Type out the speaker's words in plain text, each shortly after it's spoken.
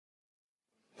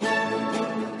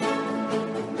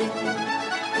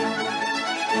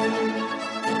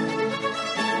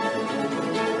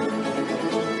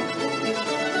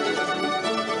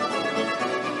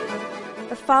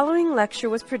following lecture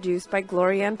was produced by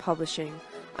Glorianne Publishing,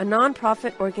 a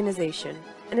non-profit organization,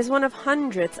 and is one of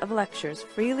hundreds of lectures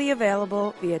freely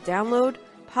available via download,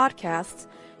 podcasts,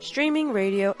 streaming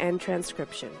radio, and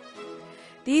transcription.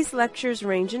 These lectures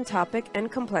range in topic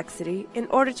and complexity in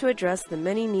order to address the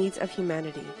many needs of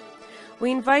humanity.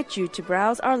 We invite you to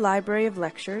browse our library of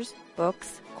lectures,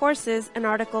 books, courses, and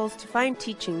articles to find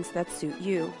teachings that suit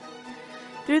you.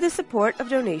 Through the support of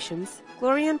donations,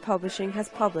 Glorianne Publishing has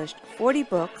published 40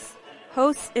 books,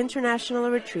 hosts international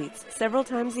retreats several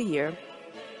times a year,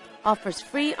 offers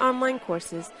free online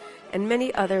courses, and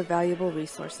many other valuable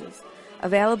resources,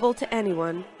 available to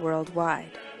anyone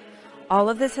worldwide. All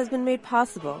of this has been made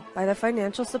possible by the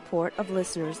financial support of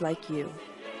listeners like you.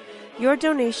 Your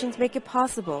donations make it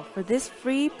possible for this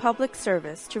free public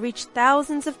service to reach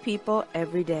thousands of people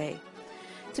every day.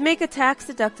 To make a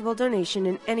tax-deductible donation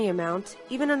in any amount,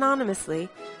 even anonymously,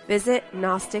 visit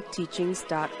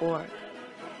GnosticTeachings.org.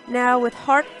 Now, with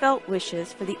heartfelt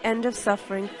wishes for the end of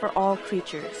suffering for all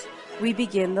creatures, we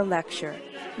begin the lecture.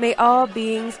 May all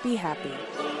beings be happy.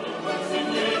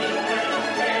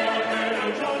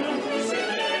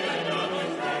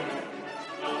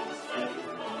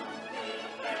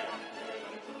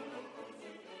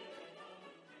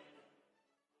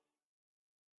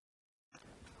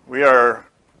 We are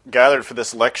gathered for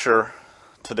this lecture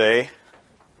today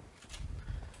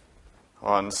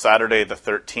on Saturday the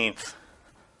 13th.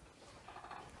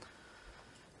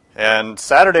 And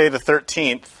Saturday the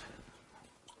 13th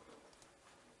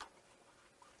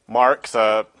marks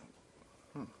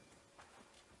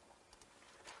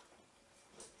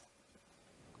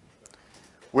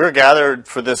We're gathered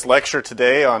for this lecture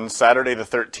today on Saturday the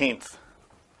 13th,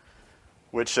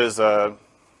 which is a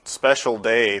special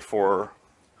day for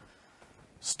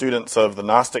students of the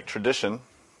Gnostic tradition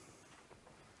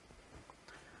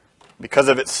because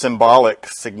of its symbolic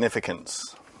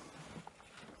significance.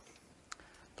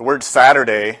 The word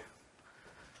Saturday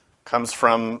comes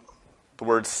from the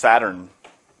word Saturn,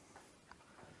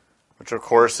 which of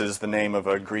course is the name of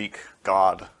a Greek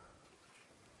god.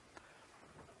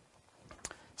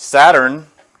 Saturn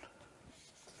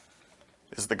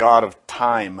is the god of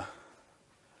time,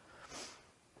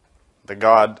 the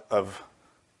god of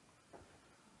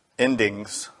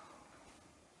endings,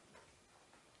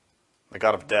 the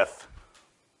god of death.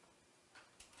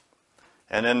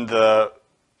 And in the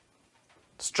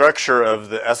structure of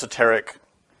the esoteric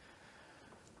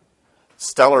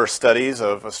stellar studies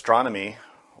of astronomy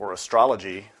or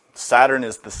astrology, Saturn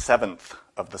is the seventh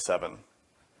of the seven.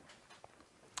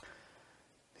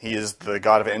 He is the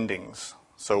god of endings.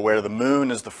 So where the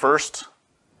moon is the first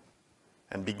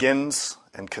and begins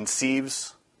and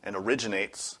conceives and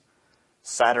originates,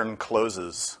 Saturn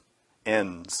closes,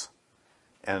 ends,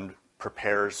 and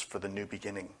prepares for the new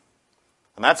beginning.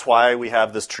 And that's why we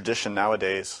have this tradition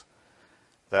nowadays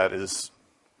that is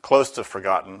close to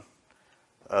forgotten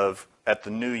of at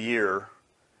the new year,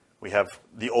 we have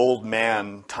the old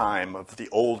man time of the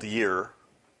old year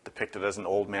depicted as an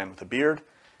old man with a beard,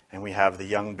 and we have the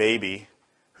young baby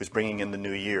who's bringing in the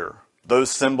new year. Those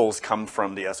symbols come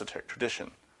from the esoteric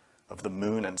tradition of the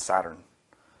moon and Saturn.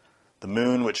 The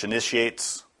moon, which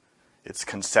initiates its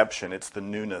conception, it's the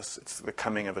newness, it's the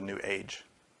coming of a new age.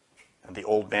 And the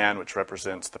old man, which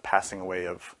represents the passing away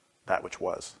of that which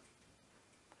was.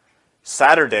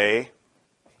 Saturday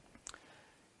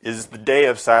is the day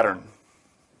of Saturn,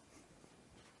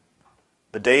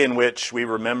 the day in which we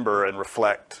remember and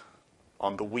reflect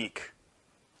on the week,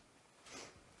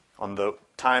 on the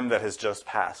time that has just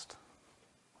passed.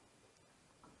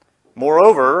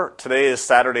 Moreover, today is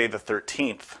Saturday the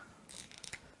 13th.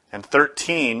 And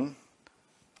 13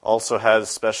 also has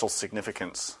special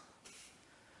significance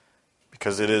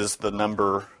because it is the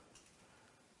number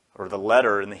or the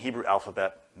letter in the Hebrew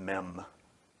alphabet, Mem.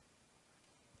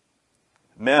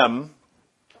 Mem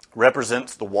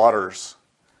represents the waters,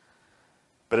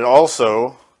 but it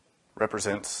also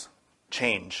represents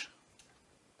change,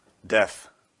 death,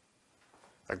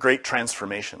 a great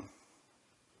transformation.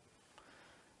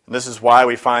 And this is why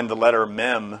we find the letter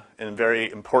Mem in very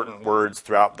important words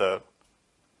throughout the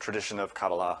tradition of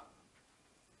Kabbalah,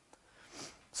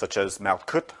 such as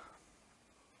Malkut,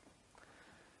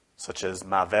 such as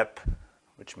Mavet,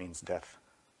 which means death.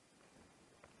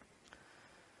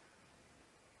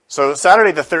 So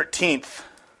Saturday the 13th,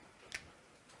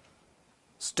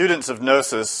 students of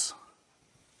Gnosis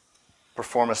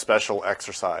perform a special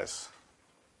exercise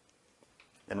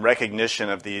in recognition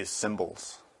of these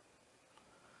symbols,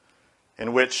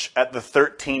 in which at the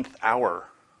 13th hour,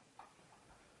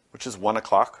 which is 1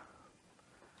 o'clock,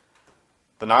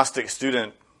 the Gnostic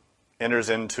student enters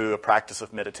into a practice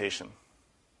of meditation.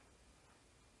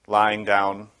 lying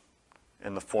down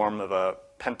in the form of a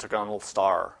pentagonal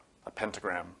star, a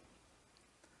pentagram,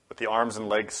 with the arms and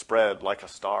legs spread like a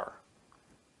star.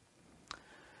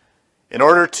 In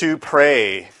order to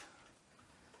pray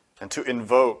and to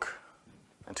invoke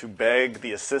and to beg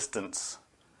the assistance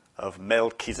of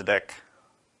Melchizedek.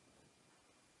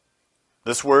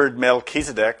 This word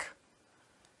Melchizedek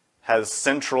has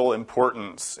central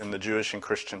importance in the Jewish and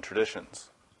Christian traditions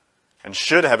and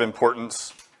should have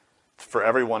importance for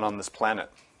everyone on this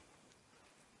planet.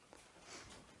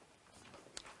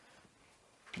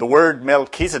 The word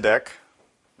Melchizedek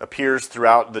appears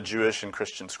throughout the Jewish and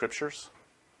Christian scriptures,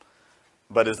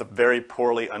 but is a very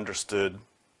poorly understood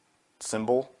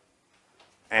symbol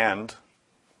and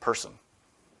person.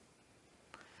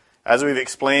 As we've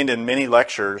explained in many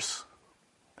lectures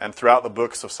and throughout the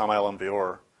books of Samael and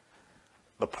Beor,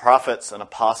 the prophets and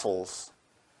apostles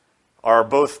are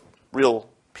both real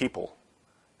people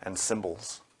and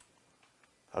symbols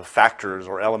of factors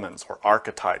or elements or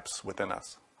archetypes within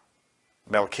us.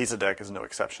 Melchizedek is no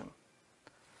exception.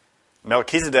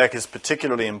 Melchizedek is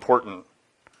particularly important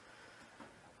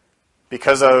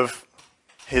because of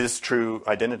his true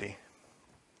identity.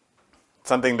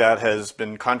 Something that has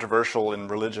been controversial in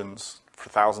religions for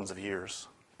thousands of years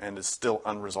and is still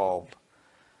unresolved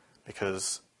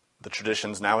because the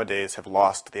traditions nowadays have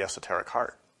lost the esoteric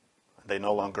heart. They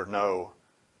no longer know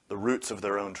the roots of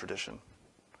their own tradition.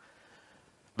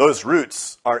 Those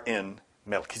roots are in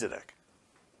Melchizedek.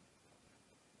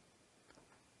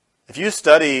 If you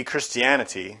study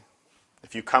Christianity,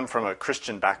 if you come from a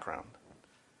Christian background,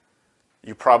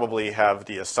 you probably have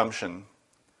the assumption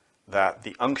that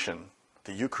the unction,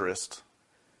 the Eucharist,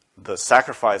 the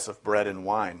sacrifice of bread and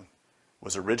wine,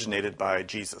 was originated by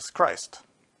Jesus Christ.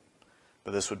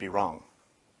 But this would be wrong.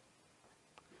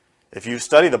 If you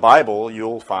study the Bible,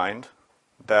 you'll find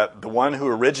that the one who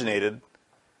originated,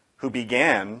 who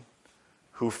began,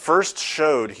 who first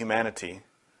showed humanity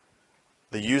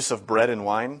the use of bread and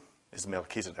wine is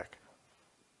Melchizedek.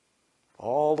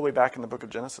 All the way back in the book of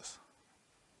Genesis.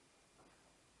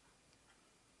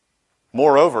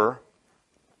 Moreover,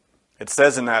 it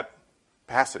says in that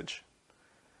passage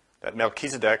that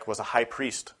Melchizedek was a high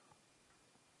priest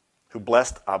who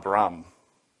blessed Abraham.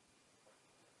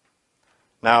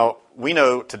 Now, we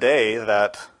know today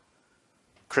that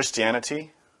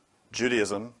Christianity,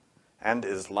 Judaism, and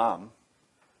Islam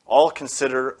all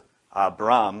consider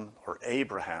Abraham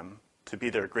to be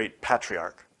their great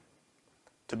patriarch,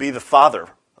 to be the father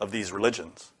of these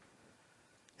religions.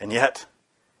 And yet,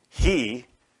 he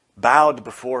bowed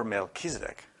before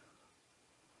Melchizedek.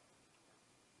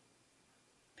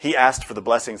 He asked for the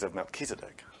blessings of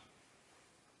Melchizedek.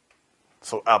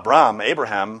 So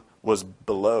Abraham was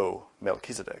below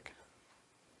Melchizedek.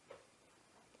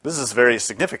 This is very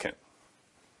significant.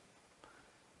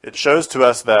 It shows to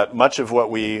us that much of what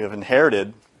we have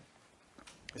inherited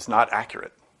is not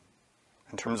accurate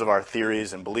in terms of our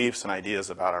theories and beliefs and ideas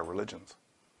about our religions.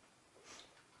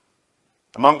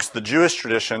 Amongst the Jewish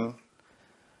tradition,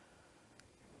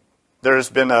 there's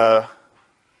been a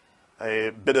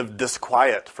bit of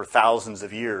disquiet for thousands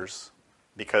of years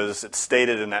because it's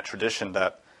stated in that tradition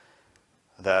that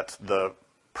the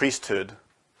priesthood,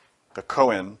 the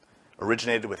Cohen,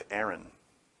 originated with Aaron,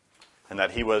 and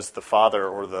that he was the father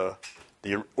or the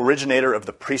originator of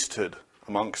the priesthood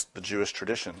amongst the Jewish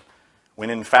tradition,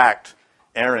 when in fact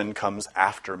Aaron comes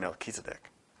after Melchizedek.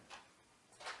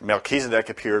 Melchizedek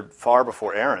appeared far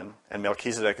before Aaron, and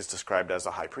Melchizedek is described as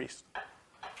a high priest.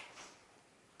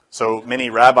 So many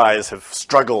rabbis have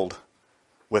struggled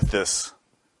with this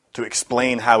to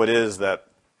explain how it is that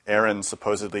Aaron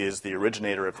supposedly is the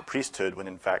originator of the priesthood when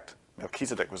in fact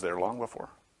Melchizedek was there long before.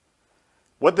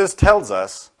 What this tells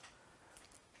us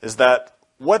is that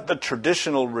what the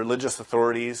traditional religious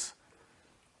authorities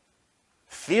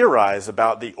theorize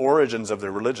about the origins of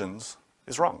their religions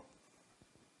is wrong.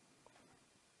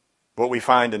 What we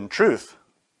find in truth,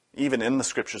 even in the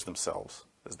scriptures themselves,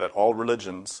 is that all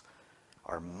religions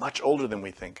are much older than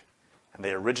we think, and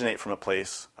they originate from a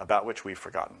place about which we've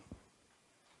forgotten.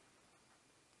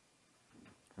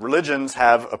 Religions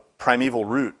have a primeval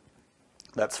root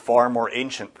that's far more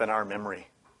ancient than our memory.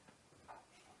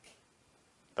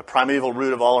 The primeval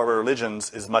root of all of our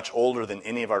religions is much older than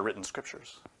any of our written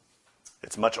scriptures.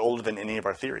 It's much older than any of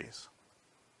our theories.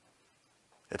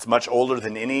 It's much older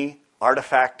than any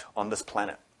artifact on this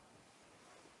planet.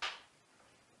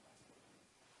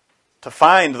 To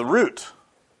find the root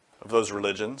of those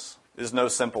religions is no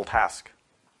simple task.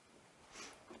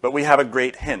 But we have a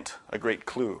great hint, a great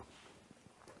clue,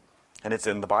 and it's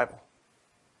in the Bible.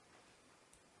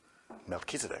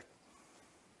 Melchizedek.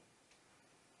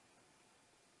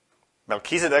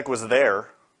 Melchizedek was there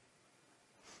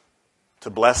to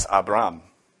bless Abraham,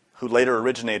 who later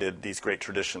originated these great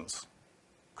traditions,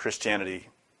 Christianity,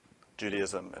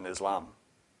 Judaism, and Islam.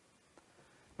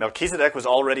 Melchizedek was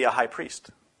already a high priest.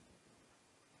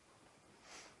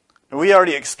 And we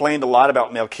already explained a lot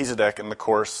about Melchizedek in the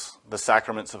course, The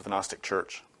Sacraments of the Gnostic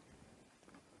Church.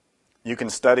 You can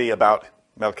study about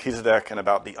Melchizedek and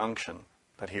about the unction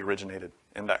that he originated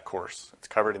in that course. It's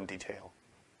covered in detail.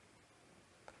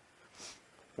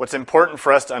 What's important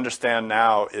for us to understand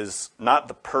now is not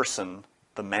the person,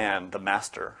 the man, the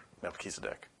master,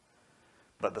 Melchizedek,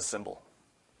 but the symbol,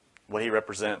 what he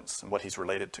represents and what he's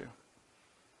related to.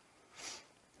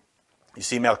 You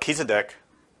see, Melchizedek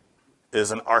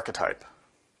is an archetype.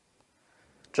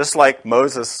 Just like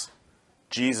Moses,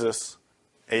 Jesus,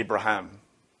 Abraham,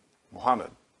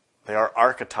 Muhammad, they are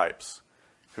archetypes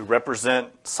who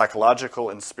represent psychological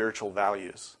and spiritual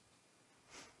values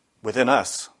within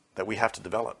us that we have to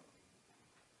develop.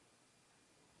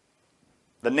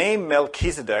 The name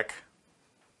Melchizedek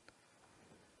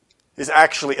is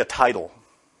actually a title,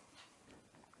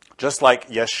 just like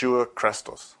Yeshua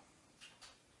Christos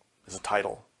is a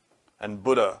title, and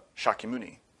Buddha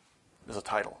Shakyamuni is a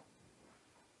title.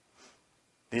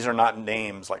 These are not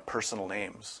names like personal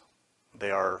names.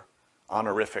 They are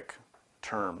honorific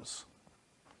terms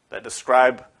that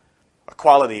describe a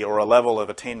quality or a level of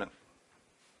attainment.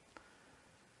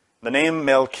 The name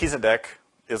Melchizedek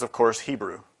is, of course,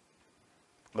 Hebrew.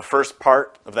 The first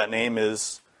part of that name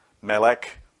is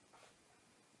Melech,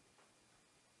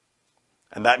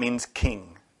 and that means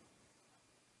king,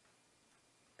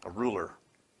 a ruler.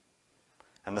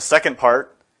 And the second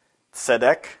part,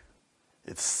 Tzedek,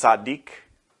 it's Sadiq.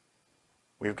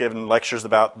 We've given lectures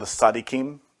about the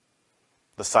Sadiqim,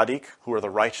 the Sadiq, who are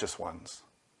the righteous ones.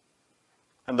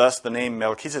 And thus the name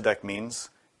Melchizedek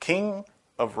means king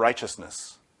of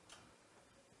righteousness,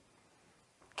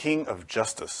 king of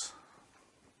justice,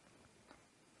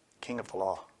 king of the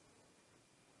law.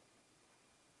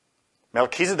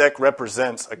 Melchizedek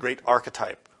represents a great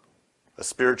archetype, a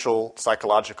spiritual,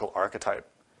 psychological archetype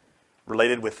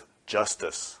related with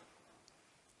justice,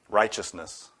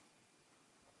 righteousness,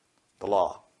 the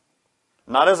law.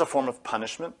 Not as a form of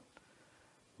punishment,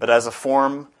 but as a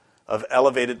form of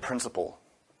elevated principle,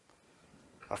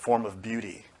 a form of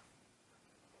beauty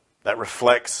that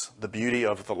reflects the beauty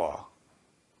of the law,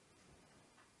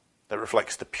 that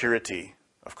reflects the purity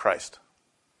of Christ.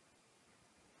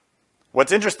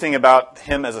 What's interesting about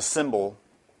him as a symbol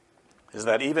is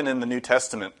that even in the New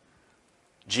Testament,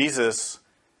 Jesus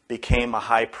became a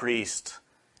high priest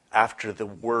after the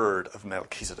word of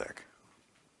Melchizedek.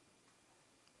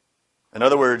 In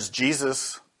other words,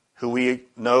 Jesus, who we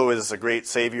know is a great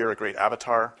savior, a great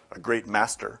avatar, a great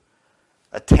master,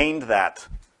 attained that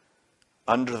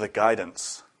under the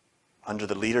guidance, under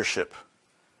the leadership,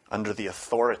 under the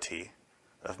authority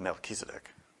of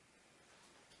Melchizedek.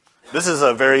 This is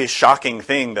a very shocking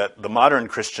thing that the modern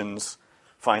Christians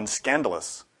find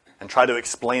scandalous and try to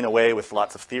explain away with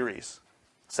lots of theories,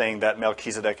 saying that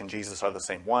Melchizedek and Jesus are the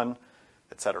same one,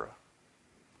 etc.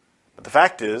 But the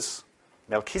fact is,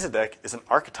 Melchizedek is an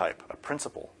archetype, a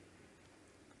principle,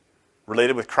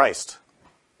 related with Christ,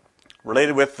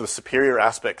 related with the superior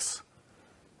aspects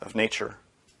of nature,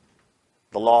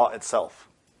 the law itself.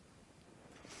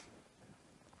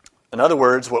 In other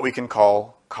words, what we can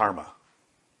call karma,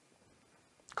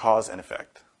 cause and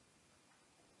effect.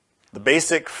 The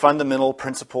basic fundamental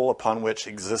principle upon which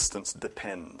existence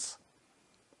depends.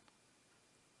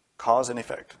 Cause and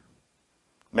effect.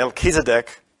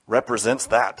 Melchizedek represents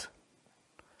that,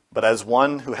 but as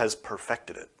one who has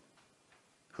perfected it,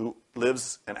 who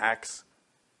lives and acts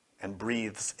and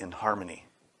breathes in harmony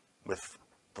with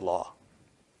the law.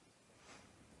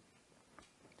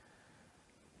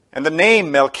 And the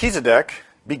name Melchizedek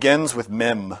begins with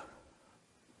Mem,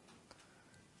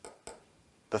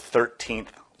 the 13th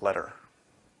letter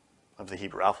of the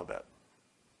Hebrew alphabet,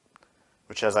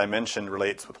 which, as I mentioned,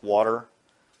 relates with water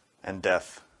and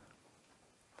death.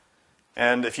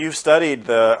 And if you've studied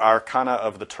the arcana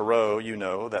of the Tarot, you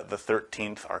know that the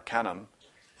 13th arcanum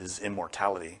is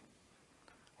immortality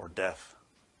or death.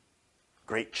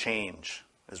 Great change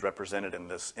is represented in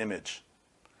this image.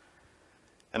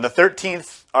 And the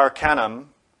 13th arcanum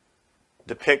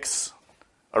depicts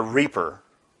a reaper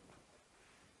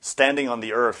standing on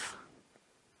the earth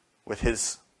with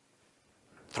his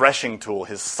threshing tool,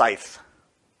 his scythe,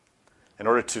 in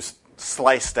order to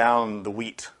slice down the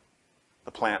wheat,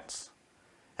 the plants.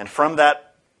 And from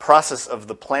that process of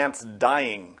the plants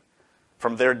dying,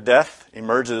 from their death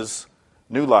emerges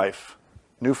new life,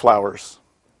 new flowers.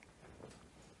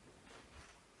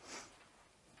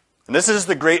 And this is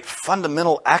the great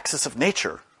fundamental axis of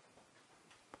nature.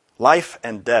 Life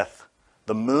and death.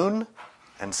 The moon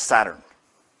and Saturn.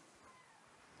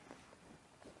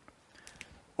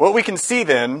 What we can see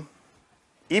then,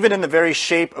 even in the very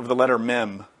shape of the letter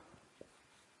Mem,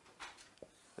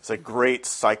 is a great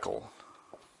cycle.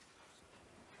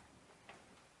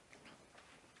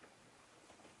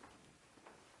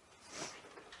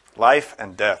 Life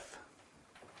and death.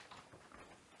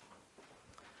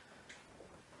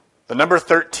 The number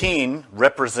 13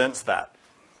 represents that.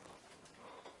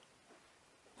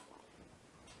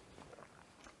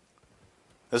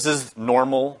 This is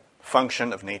normal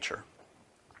function of nature.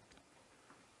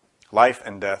 Life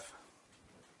and death.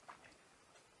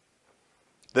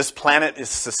 This planet is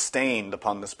sustained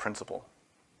upon this principle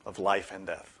of life and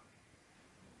death.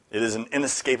 It is an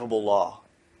inescapable law.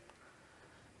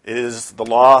 It is the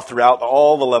law throughout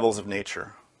all the levels of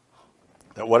nature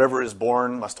that whatever is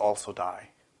born must also die.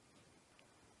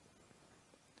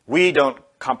 We don't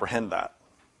comprehend that.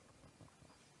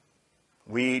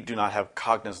 We do not have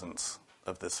cognizance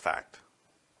of this fact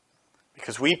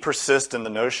because we persist in the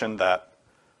notion that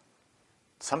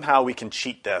somehow we can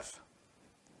cheat death.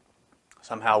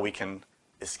 Somehow we can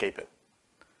escape it.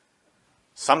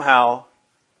 Somehow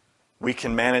we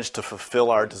can manage to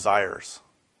fulfill our desires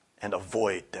and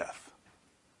avoid death.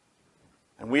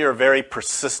 And we are very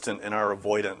persistent in our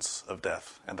avoidance of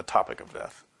death and the topic of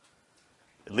death,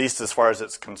 at least as far as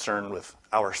it's concerned with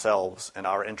ourselves and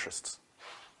our interests.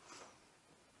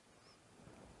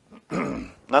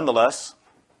 Nonetheless,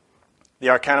 the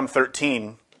Arcanum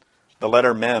 13, the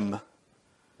letter Mem,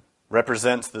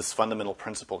 represents this fundamental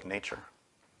principle of nature.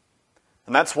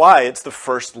 And that's why it's the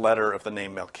first letter of the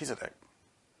name Melchizedek.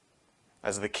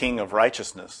 As the king of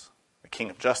righteousness, the king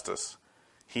of justice,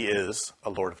 he is a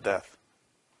lord of death,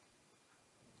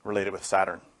 related with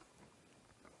Saturn.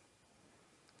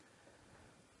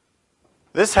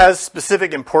 This has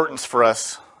specific importance for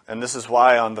us, and this is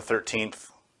why on the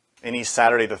 13th, any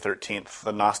Saturday the 13th,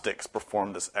 the Gnostics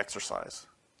perform this exercise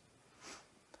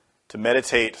to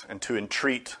meditate and to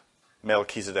entreat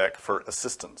Melchizedek for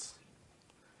assistance.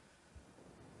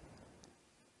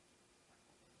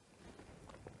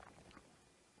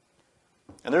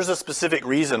 And there's a specific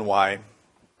reason why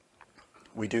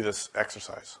we do this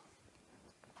exercise.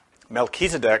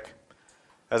 Melchizedek,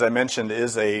 as I mentioned,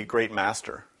 is a great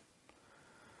master,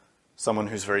 someone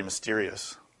who's very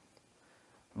mysterious,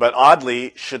 but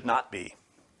oddly should not be,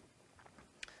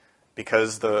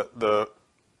 because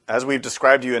as we've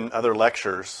described to you in other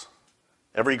lectures,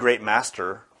 every great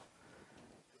master,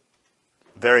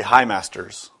 very high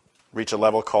masters, reach a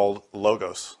level called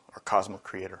logos, or cosmic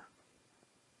creator.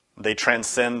 They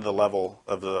transcend the level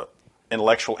of the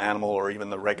intellectual animal or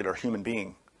even the regular human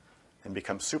being and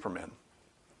become supermen,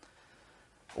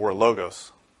 or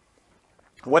logos.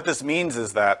 What this means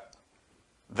is that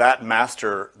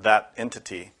master, that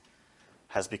entity,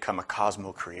 has become a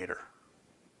cosmo creator,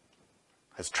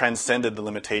 has transcended the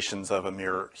limitations of a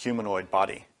mere humanoid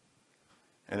body,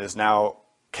 and is now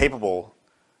capable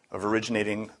of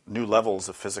originating new levels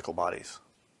of physical bodies.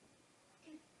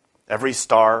 Every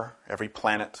star, every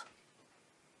planet,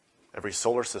 every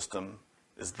solar system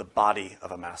is the body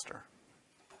of a master.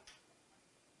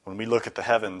 When we look at the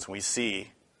heavens, we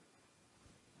see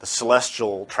the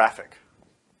celestial traffic.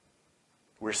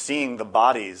 We're seeing the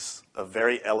bodies of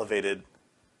very elevated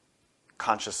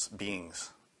conscious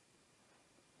beings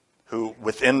who,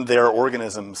 within their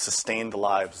organism, sustain the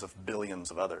lives of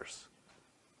billions of others.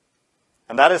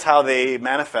 And that is how they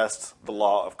manifest the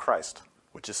law of Christ,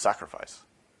 which is sacrifice.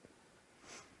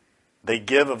 They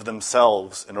give of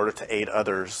themselves in order to aid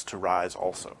others to rise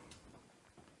also.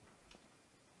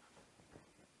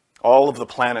 All of the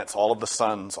planets, all of the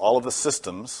suns, all of the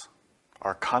systems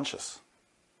are conscious.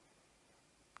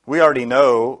 We already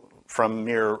know from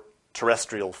mere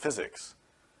terrestrial physics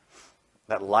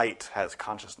that light has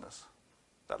consciousness,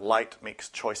 that light makes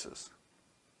choices.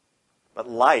 But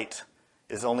light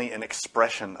is only an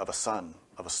expression of a sun,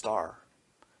 of a star.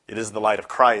 It is the light of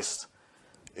Christ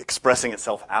expressing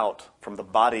itself out from the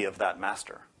body of that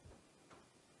master.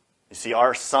 You see,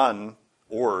 our sun,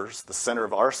 Ors, the center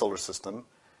of our solar system,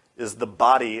 is the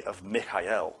body of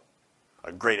Michael,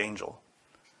 a great angel.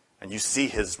 And you see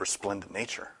his resplendent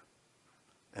nature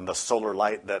and the solar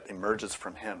light that emerges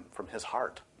from him, from his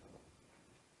heart.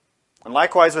 And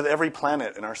likewise with every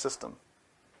planet in our system.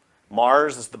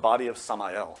 Mars is the body of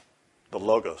Samael, the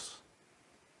Logos.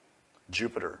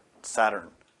 Jupiter, Saturn,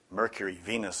 Mercury,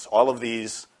 Venus, all of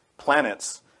these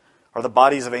planets are the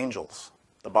bodies of angels,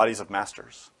 the bodies of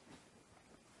masters.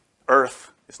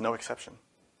 Earth is no exception.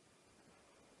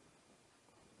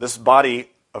 This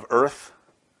body of Earth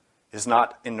is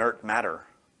not inert matter.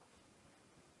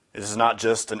 It is not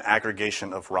just an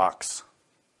aggregation of rocks.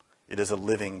 It is a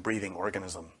living, breathing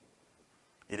organism.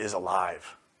 It is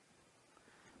alive.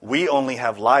 We only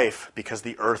have life because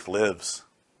the earth lives.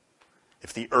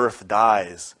 If the earth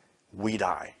dies, we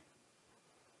die.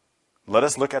 Let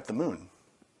us look at the moon.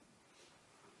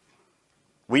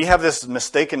 We have this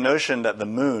mistaken notion that the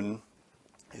moon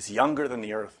is younger than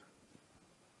the earth.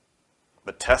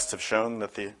 But tests have shown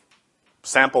that the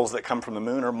samples that come from the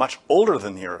moon are much older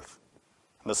than the earth.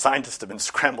 And the scientists have been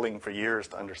scrambling for years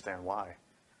to understand why.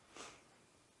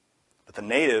 But the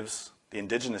natives, the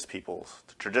indigenous peoples,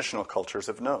 the traditional cultures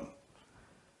have known.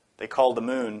 They call the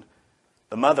moon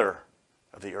the mother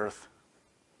of the earth.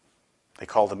 They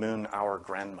call the moon our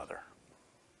grandmother.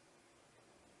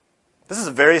 This is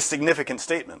a very significant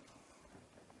statement.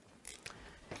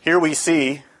 Here we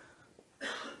see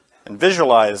and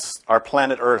visualize our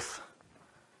planet Earth,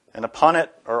 and upon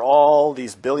it are all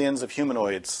these billions of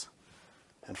humanoids,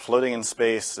 and floating in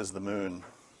space is the moon.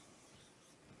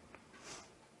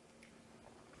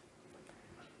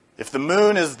 If the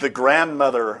moon is the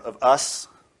grandmother of us,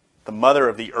 the mother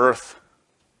of the earth,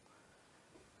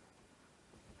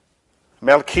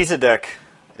 Melchizedek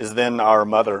is then our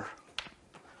mother,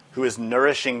 who is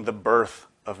nourishing the birth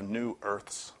of new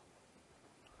earths,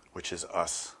 which is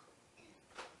us.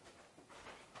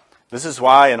 This is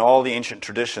why in all the ancient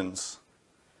traditions,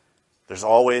 there's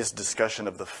always discussion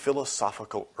of the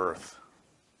philosophical earth,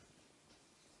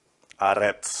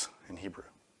 Aretz in Hebrew.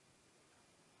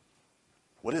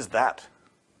 What is that?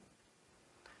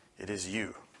 It is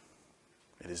you.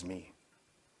 It is me.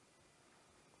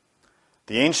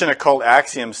 The ancient occult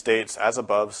axiom states, as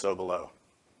above, so below.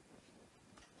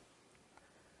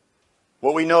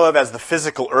 What we know of as the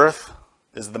physical earth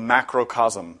is the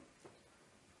macrocosm,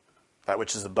 that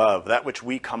which is above, that which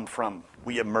we come from.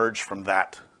 We emerge from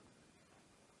that.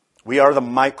 We are the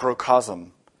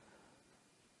microcosm,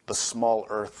 the small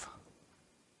earth.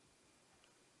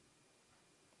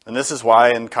 And this is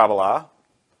why in Kabbalah,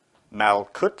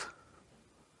 Malkut,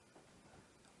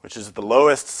 which is the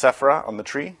lowest sephira on the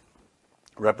tree,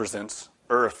 represents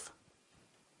earth,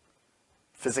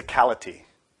 physicality.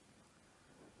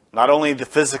 Not only the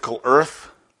physical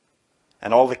earth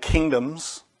and all the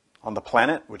kingdoms on the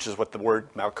planet, which is what the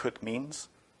word Malkut means,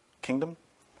 kingdom,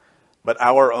 but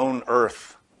our own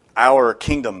earth, our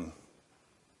kingdom,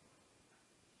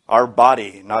 our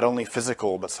body, not only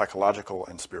physical, but psychological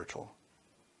and spiritual.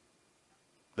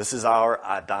 This is our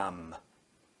Adam,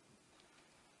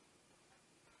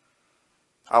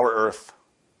 our earth.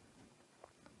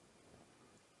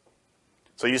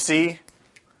 So you see,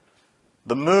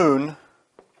 the moon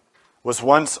was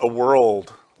once a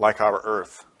world like our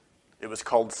earth. It was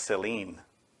called Selene.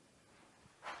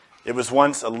 It was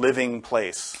once a living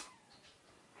place.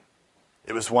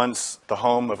 It was once the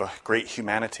home of a great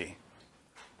humanity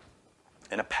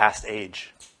in a past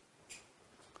age,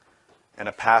 in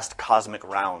a past cosmic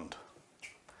round.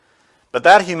 But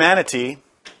that humanity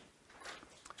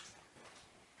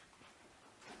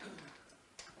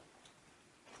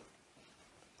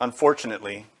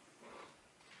unfortunately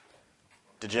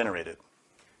degenerated.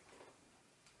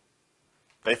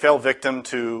 They fell victim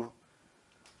to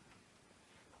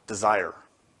desire.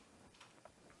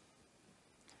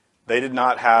 They did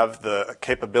not have the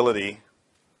capability,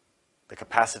 the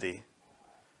capacity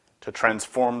to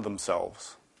transform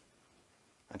themselves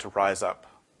and to rise up.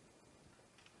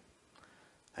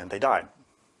 And they died.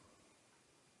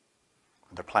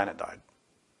 And their planet died.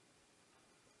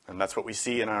 And that's what we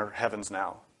see in our heavens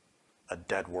now. A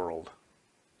dead world.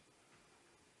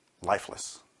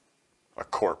 Lifeless. A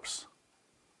corpse.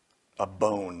 A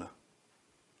bone.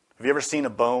 Have you ever seen a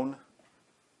bone?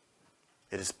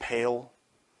 It is pale.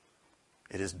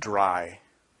 It is dry.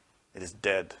 It is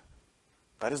dead.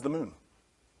 That is the moon.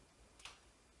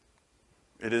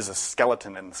 It is a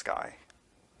skeleton in the sky.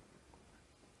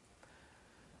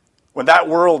 When that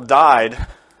world died,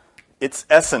 its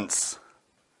essence,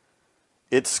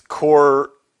 its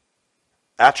core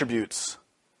attributes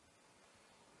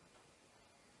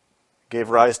gave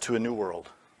rise to a new world,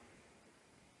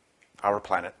 our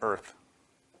planet Earth.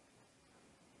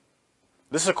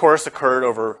 This, of course, occurred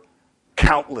over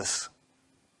countless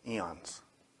eons,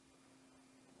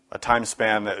 a time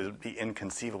span that would be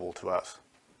inconceivable to us.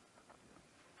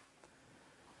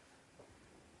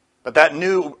 But that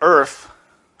new Earth,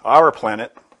 our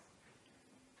planet,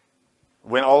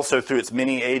 went also through its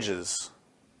many ages,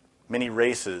 many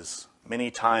races, many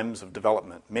times of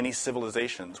development, many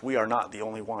civilizations. We are not the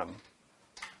only one.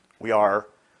 We are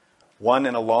one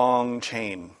in a long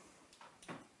chain.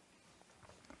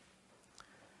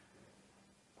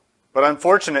 But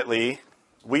unfortunately,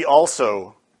 we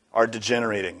also are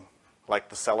degenerating like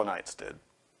the Selenites did.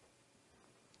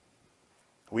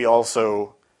 We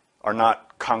also are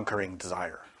not conquering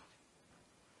desire.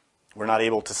 We're not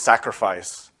able to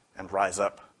sacrifice and rise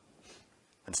up.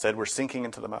 Instead, we're sinking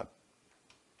into the mud.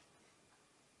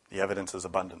 The evidence is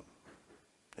abundant.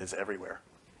 It is everywhere.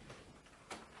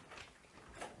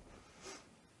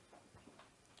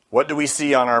 What do we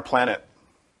see on our planet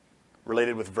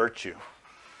related with virtue,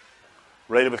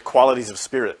 related with qualities of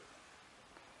spirit?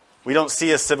 We don't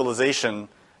see a civilization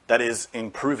that is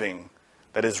improving,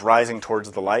 that is rising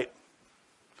towards the light.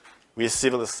 We see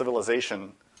a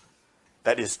civilization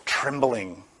that is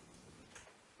trembling,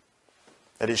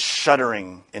 that is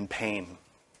shuddering in pain.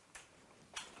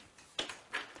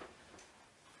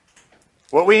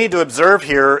 What we need to observe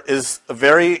here is a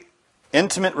very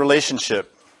intimate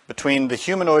relationship between the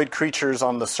humanoid creatures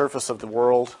on the surface of the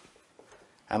world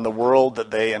and the world that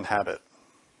they inhabit.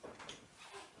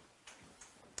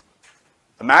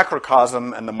 The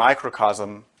macrocosm and the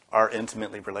microcosm are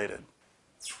intimately related.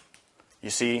 You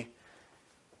see,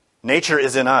 nature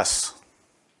is in us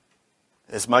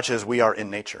as much as we are in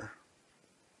nature.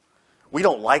 We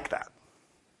don't like that.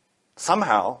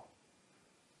 Somehow,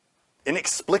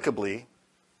 inexplicably,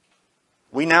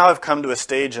 we now have come to a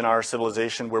stage in our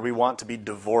civilization where we want to be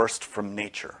divorced from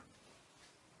nature.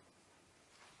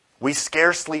 We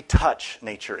scarcely touch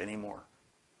nature anymore.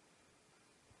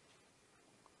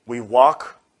 We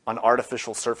walk on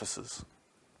artificial surfaces.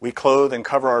 We clothe and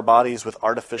cover our bodies with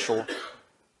artificial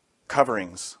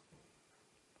coverings.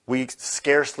 We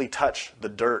scarcely touch the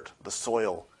dirt, the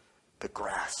soil, the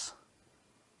grass.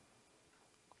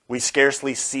 We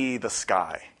scarcely see the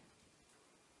sky.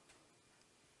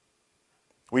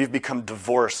 We've become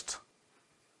divorced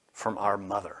from our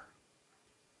mother.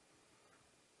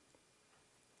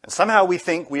 And somehow we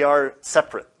think we are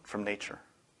separate from nature.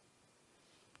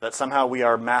 That somehow we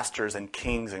are masters and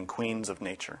kings and queens of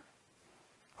nature,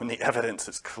 when the evidence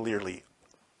is clearly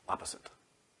opposite.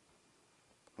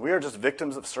 We are just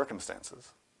victims of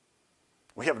circumstances.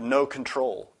 We have no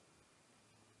control,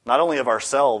 not only of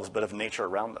ourselves, but of nature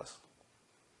around us.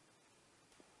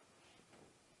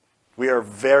 We are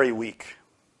very weak,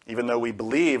 even though we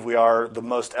believe we are the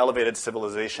most elevated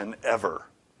civilization ever.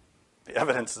 The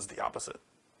evidence is the opposite.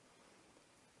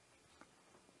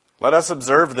 Let us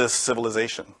observe this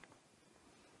civilization.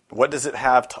 What does it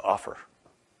have to offer?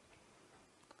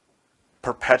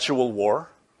 Perpetual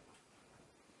war?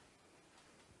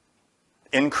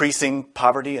 Increasing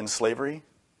poverty and slavery?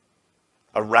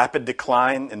 A rapid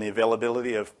decline in the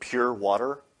availability of pure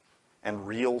water and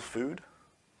real food?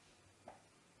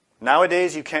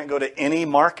 Nowadays, you can't go to any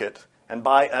market and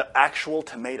buy an actual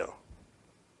tomato.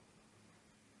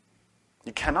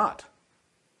 You cannot.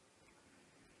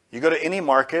 You go to any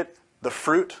market, the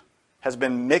fruit has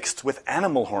been mixed with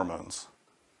animal hormones.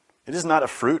 It is not a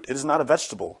fruit. It is not a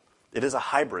vegetable. It is a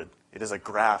hybrid. It is a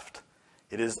graft.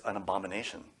 It is an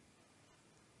abomination.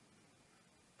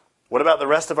 What about the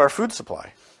rest of our food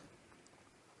supply?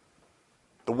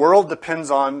 The world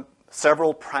depends on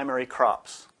several primary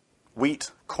crops: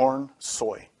 wheat, corn,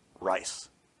 soy, rice.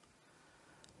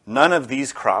 None of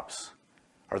these crops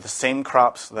are the same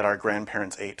crops that our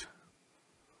grandparents ate.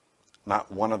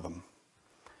 Not one of them.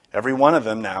 Every one of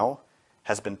them now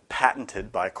has been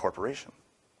patented by a corporation.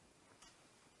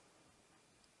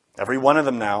 Every one of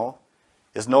them now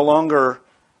is no longer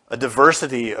a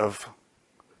diversity of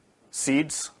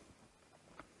seeds,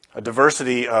 a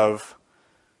diversity of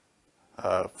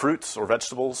fruits or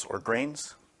vegetables or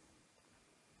grains.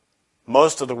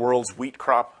 Most of the world's wheat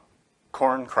crop,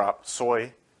 corn crop,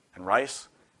 soy, and rice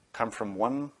come from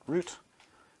one root,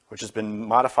 which has been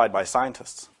modified by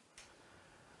scientists.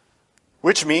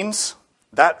 Which means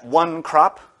that one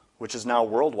crop, which is now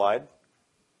worldwide,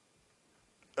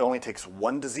 it only takes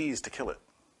one disease to kill it.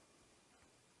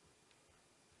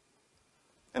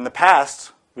 In the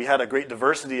past, we had a great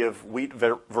diversity of wheat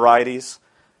varieties,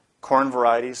 corn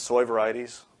varieties, soy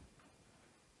varieties,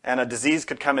 and a disease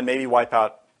could come and maybe wipe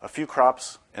out a few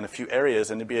crops in a few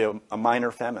areas, and it'd be a minor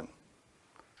famine.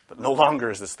 But no longer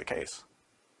is this the case.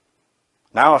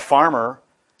 Now a farmer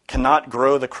cannot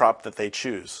grow the crop that they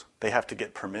choose. They have to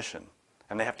get permission,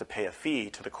 and they have to pay a fee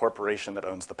to the corporation that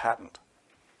owns the patent.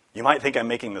 You might think I'm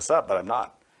making this up, but I'm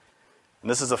not. And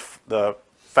this is the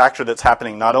factor that's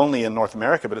happening not only in North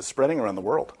America, but it's spreading around the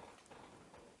world.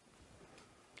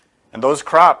 And those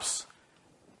crops,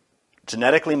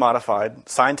 genetically modified,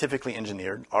 scientifically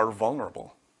engineered, are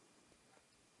vulnerable.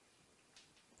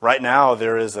 Right now,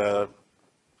 there is a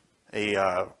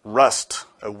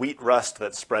wheat rust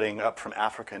that's spreading up from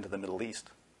Africa into the Middle East.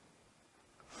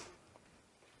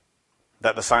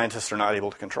 that the scientists are not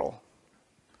able to control.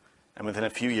 And within a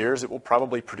few years, it will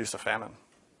probably produce a famine.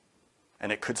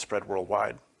 And it could spread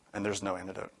worldwide, and there's no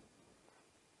antidote.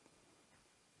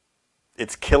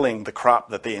 It's killing the crop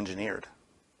that they engineered.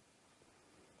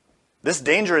 This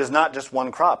danger is not just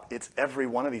one crop, it's every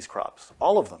one of these crops.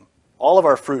 All of them. All of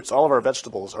our fruits, all of our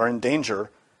vegetables are in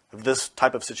danger of this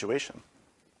type of situation.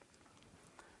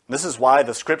 This is why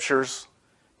the scriptures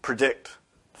predict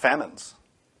famines.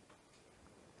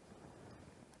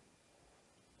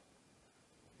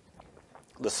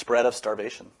 The spread of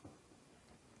starvation.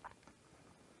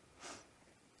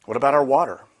 What about our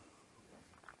water?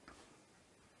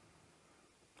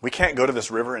 We can't go to this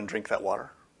river and drink that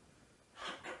water.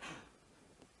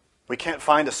 We can't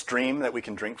find a stream that we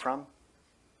can drink from.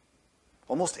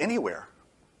 Almost anywhere.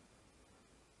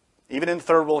 Even in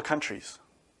third world countries.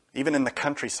 Even in the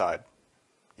countryside.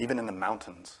 Even in the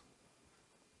mountains.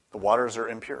 The waters are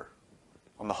impure.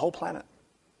 On the whole planet.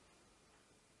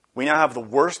 We now have the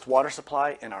worst water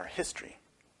supply in our history.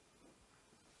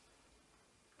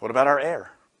 What about our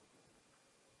air?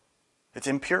 It's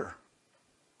impure.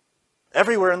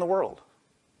 Everywhere in the world.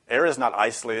 Air is not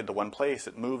isolated to one place.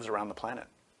 It moves around the planet.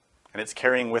 And it's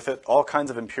carrying with it all kinds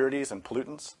of impurities and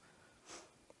pollutants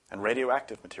and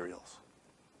radioactive materials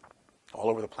all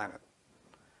over the planet.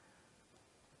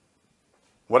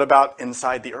 What about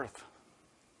inside the earth?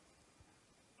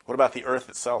 What about the earth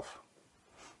itself?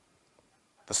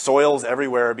 The soils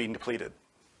everywhere are being depleted.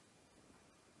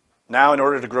 Now, in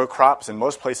order to grow crops in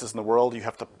most places in the world, you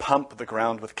have to pump the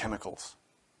ground with chemicals.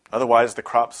 Otherwise,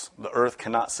 the earth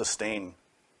cannot sustain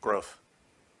growth.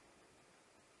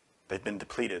 They've been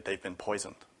depleted. They've been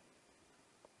poisoned.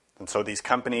 And so these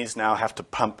companies now have to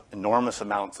pump enormous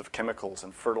amounts of chemicals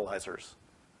and fertilizers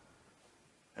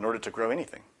in order to grow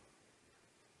anything.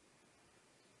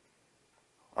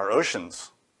 Our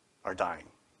oceans are dying.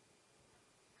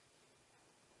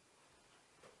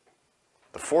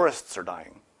 The forests are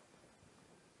dying.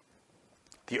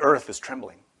 The earth is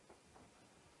trembling.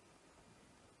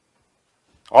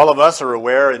 All of us are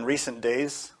aware in recent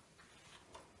days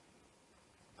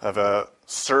of a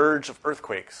surge of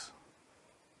earthquakes.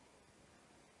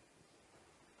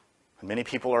 And many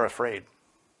people are afraid.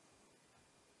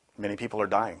 Many people are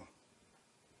dying.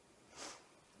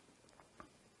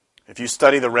 If you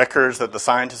study the records that the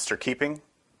scientists are keeping,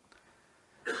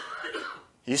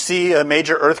 you see a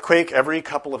major earthquake every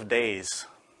couple of days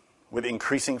with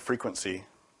increasing frequency.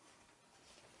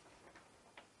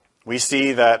 We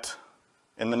see that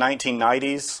in the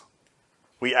 1990s,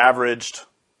 we averaged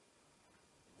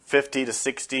 50 to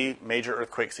 60 major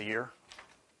earthquakes a year.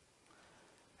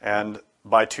 And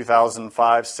by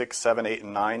 2005, 6, 7, 8,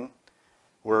 and 9,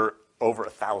 we're over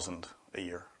 1,000 a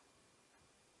year.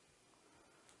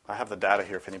 I have the data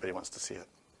here if anybody wants to see it.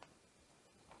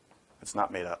 It's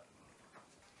not made up.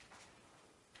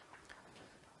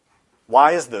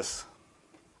 Why is this?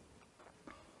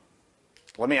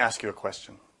 Let me ask you a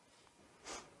question.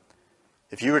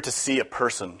 If you were to see a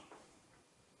person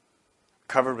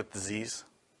covered with disease,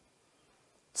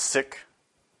 sick,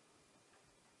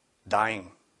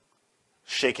 dying,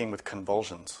 shaking with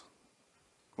convulsions,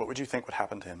 what would you think would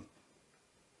happen to him?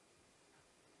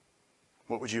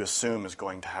 What would you assume is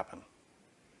going to happen?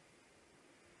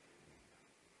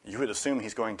 You would assume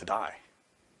he's going to die.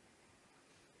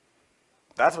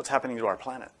 That's what's happening to our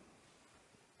planet.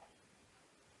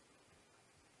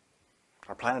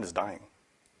 Our planet is dying.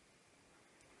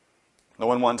 No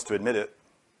one wants to admit it,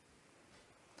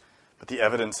 but the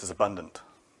evidence is abundant.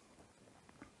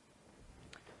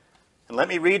 And let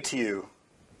me read to you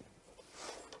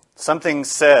something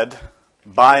said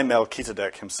by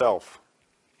Melchizedek himself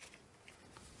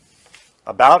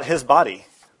about his body,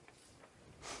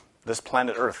 this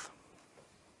planet Earth.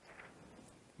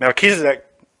 Melchizedek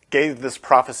gave this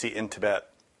prophecy in Tibet.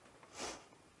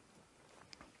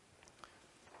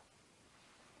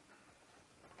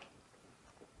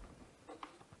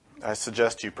 I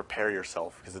suggest you prepare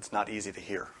yourself because it's not easy to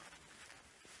hear.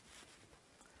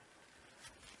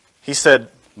 He said,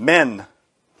 men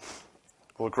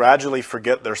will gradually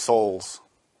forget their souls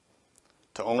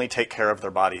to only take care of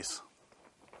their bodies.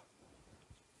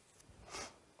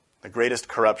 The greatest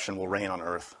corruption will reign on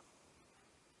earth.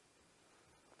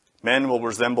 Men will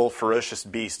resemble ferocious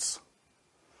beasts,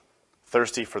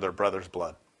 thirsty for their brother's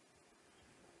blood.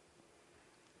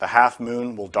 The half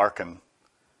moon will darken,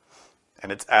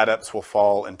 and its adepts will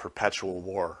fall in perpetual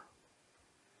war.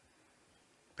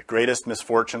 The greatest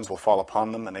misfortunes will fall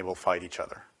upon them, and they will fight each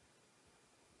other.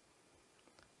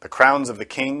 The crowns of the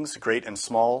kings, great and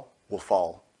small, will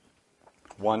fall.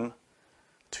 1,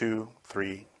 2,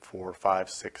 3, 4, 5,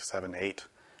 6, 7, 8,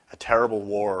 A terrible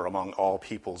war among all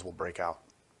peoples will break out.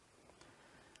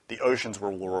 The oceans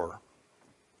will roar.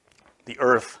 The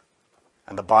earth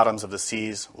and the bottoms of the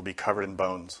seas will be covered in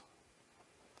bones.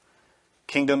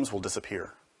 Kingdoms will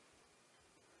disappear.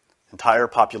 Entire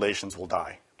populations will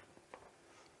die.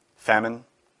 Famine,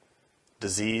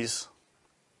 disease,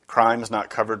 crimes not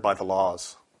covered by the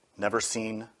laws, never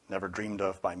seen, never dreamed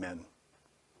of by men.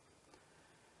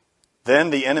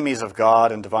 Then the enemies of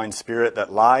God and divine spirit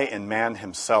that lie in man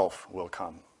himself will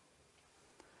come.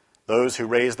 Those who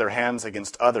raise their hands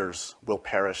against others will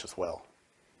perish as well.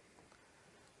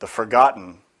 The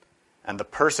forgotten and the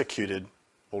persecuted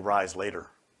will rise later.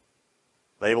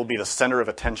 They will be the center of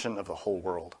attention of the whole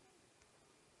world.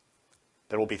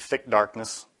 There will be thick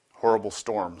darkness, horrible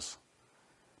storms.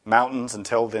 Mountains,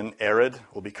 until then arid,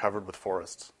 will be covered with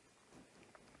forests.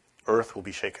 Earth will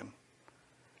be shaken.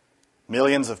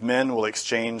 Millions of men will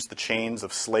exchange the chains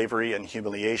of slavery and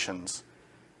humiliations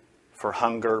for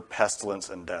hunger, pestilence,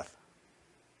 and death.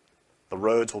 The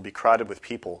roads will be crowded with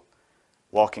people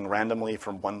walking randomly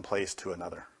from one place to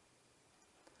another.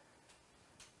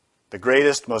 The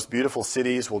greatest, most beautiful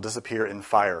cities will disappear in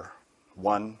fire.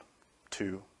 1,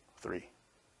 2, 3.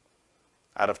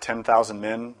 Out of 10,000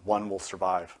 men, 1 will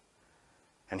survive.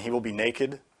 And he will be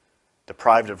naked,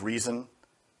 deprived of reason,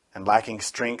 and lacking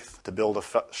strength to build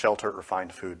a shelter or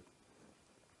find food.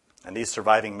 And these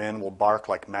surviving men will bark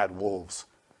like mad wolves.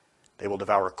 They will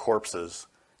devour corpses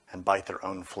and bite their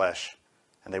own flesh,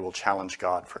 and they will challenge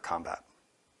God for combat.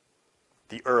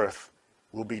 The earth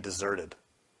will be deserted,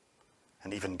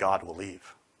 and even God will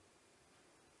leave.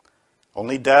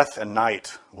 Only death and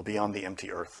night will be on the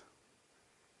empty earth.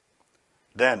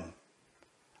 Then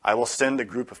I will send a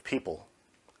group of people,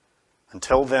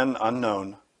 until then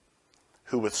unknown,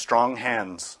 who with strong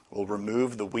hands will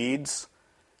remove the weeds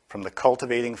from the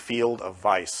cultivating field of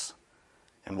vice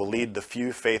and will lead the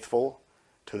few faithful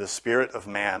to the spirit of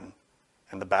man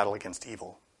and the battle against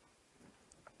evil.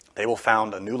 They will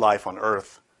found a new life on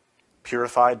earth,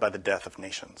 purified by the death of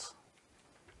nations.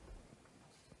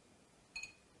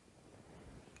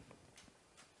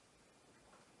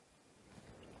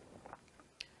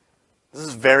 This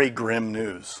is very grim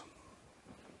news,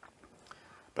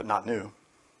 but not new.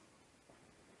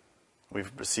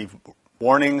 We've received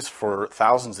warnings for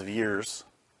thousands of years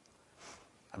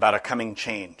about a coming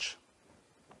change,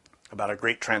 about a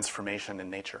great transformation in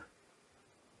nature.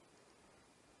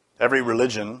 Every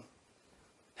religion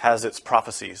has its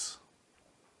prophecies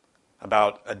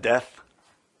about a death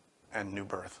and new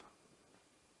birth.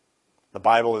 The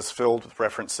Bible is filled with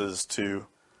references to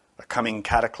a coming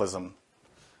cataclysm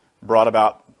brought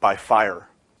about by fire.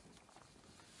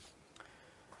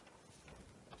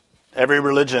 Every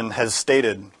religion has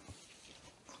stated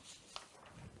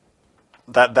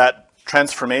that that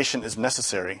transformation is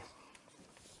necessary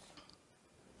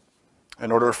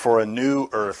in order for a new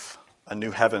earth, a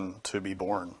new heaven to be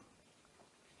born.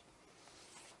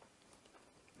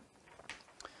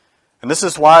 And this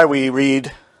is why we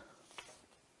read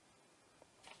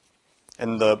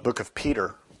in the book of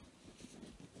Peter,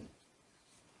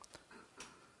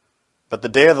 "But the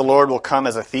day of the Lord will come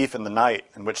as a thief in the night,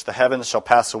 in which the heavens shall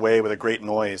pass away with a great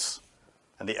noise,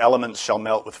 and the elements shall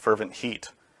melt with fervent heat.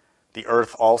 The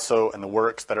earth also and the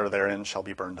works that are therein shall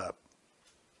be burned up."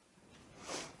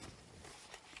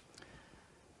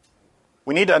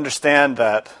 We need to understand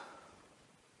that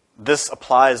this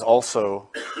applies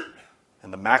also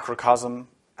in the macrocosm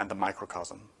and the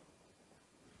microcosm.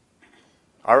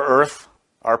 Our earth,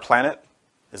 our planet,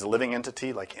 is a living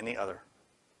entity like any other.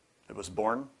 It was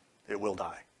born, it will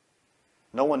die.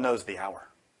 No one knows the hour.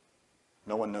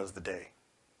 No one knows the day.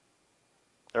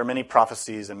 There are many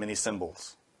prophecies and many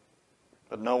symbols,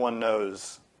 but no one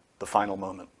knows the final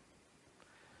moment.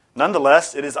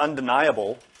 Nonetheless, it is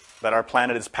undeniable that our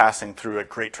planet is passing through a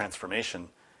great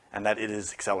transformation and that it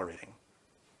is accelerating.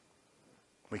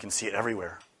 We can see it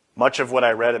everywhere. Much of what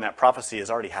I read in that prophecy is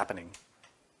already happening.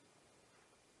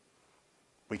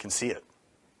 We can see it.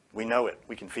 We know it.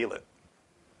 We can feel it.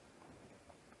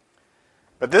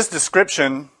 But this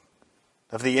description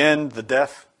of the end, the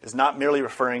death, is not merely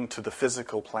referring to the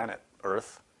physical planet,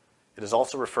 Earth. It is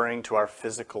also referring to our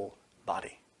physical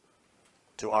body,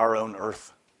 to our own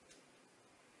earth.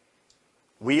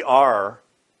 We are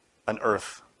an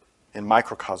earth in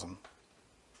microcosm.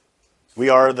 We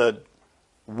are the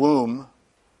womb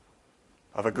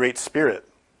of a great spirit,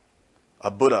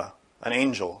 a Buddha, an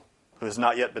angel who has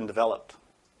not yet been developed.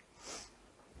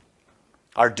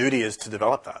 Our duty is to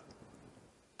develop that,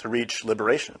 to reach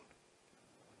liberation,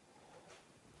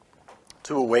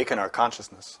 to awaken our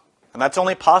consciousness. And that's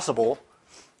only possible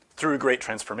through a great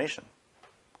transformation,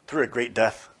 through a great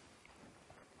death.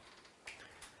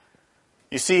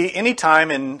 You see,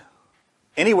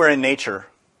 anywhere in nature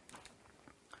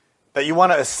that you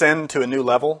want to ascend to a new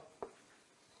level,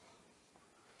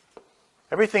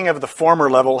 everything of the former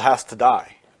level has to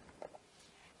die.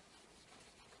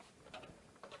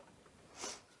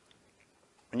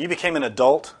 When you became an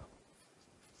adult,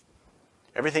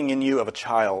 everything in you of a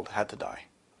child had to die.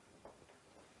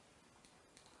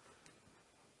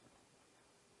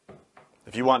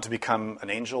 If you want to become an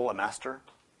angel, a master,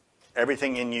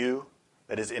 everything in you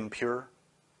that is impure,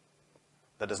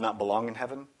 that does not belong in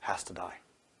heaven, has to die.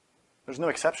 There's no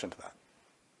exception to that.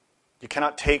 You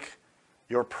cannot take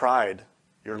your pride,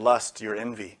 your lust, your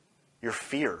envy, your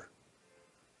fear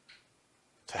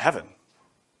to heaven.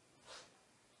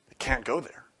 It can't go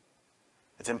there.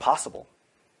 It's impossible.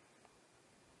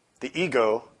 The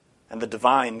ego and the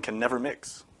divine can never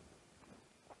mix.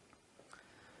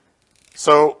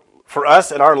 So, for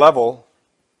us at our level,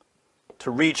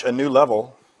 to reach a new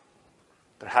level,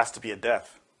 there has to be a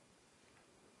death.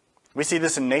 We see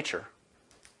this in nature.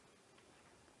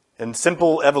 In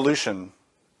simple evolution,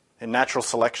 in natural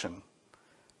selection,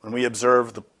 when we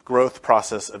observe the growth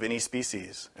process of any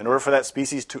species, in order for that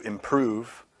species to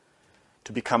improve,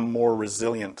 to become more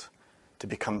resilient, to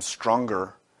become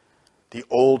stronger, the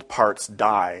old parts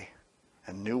die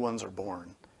and new ones are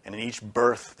born. And in each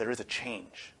birth, there is a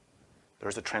change. There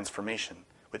is a transformation.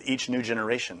 With each new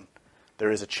generation,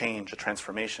 there is a change, a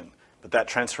transformation. But that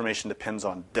transformation depends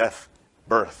on death,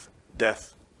 birth,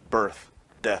 death, birth,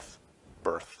 death,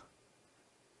 birth.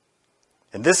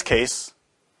 In this case,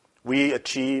 we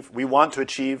want to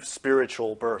achieve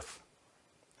spiritual birth,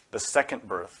 the second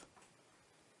birth,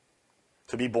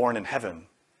 to be born in heaven,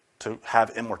 to have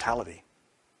immortality.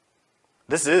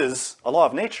 This is a law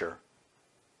of nature.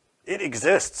 It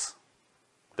exists.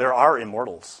 There are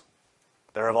immortals.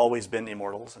 There have always been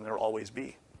immortals, and there will always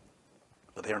be.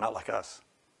 But they are not like us.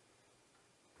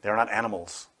 They are not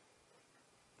animals.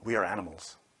 We are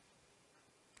animals.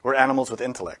 We're animals with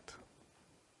intellect.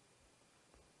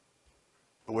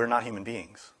 But we're not human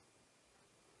beings.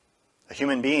 A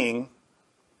human being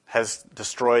has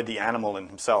destroyed the animal in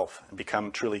himself and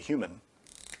become truly human.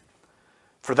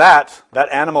 For that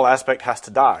animal aspect has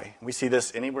to die. We see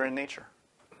this anywhere in nature.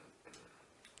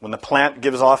 When the plant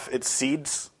gives off its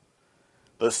seeds,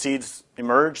 those seeds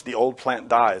emerge, the old plant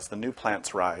dies, the new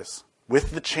plants rise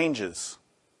with the changes.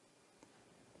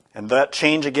 And that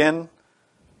change again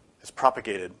is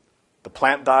propagated. The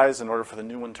plant dies in order for the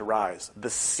new one to rise.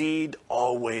 The seed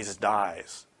always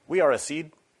dies. We are a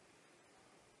seed.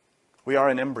 We are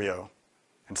an embryo.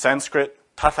 In Sanskrit,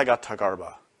 Tathagata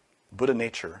Garbha, Buddha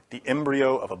nature, the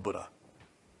embryo of a Buddha.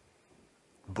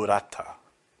 Buddhata.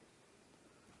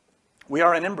 We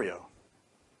are an embryo.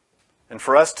 And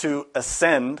for us to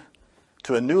ascend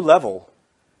to a new level,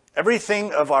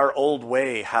 everything of our old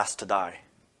way has to die.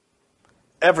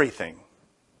 Everything.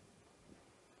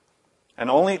 And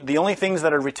the only things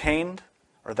that are retained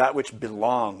are that which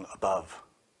belong above.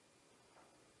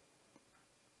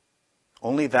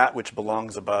 Only that which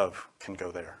belongs above can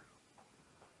go there.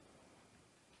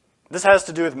 This has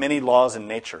to do with many laws in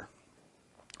nature,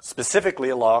 specifically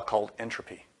a law called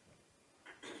entropy.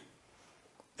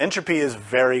 Entropy is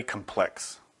very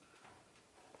complex,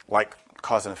 like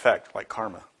cause and effect, like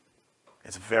karma.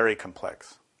 It's very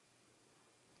complex.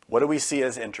 What do we see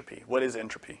as entropy? What is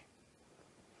entropy?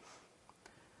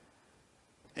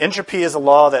 Entropy is a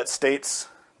law that states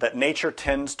that nature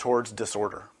tends towards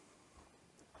disorder.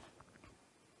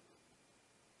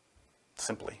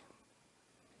 Simply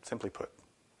put.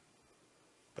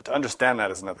 But to understand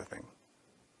that is another thing.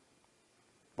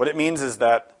 What it means is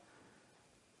that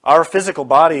our physical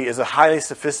body is a highly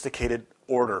sophisticated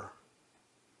order.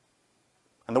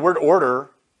 And the word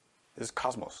order is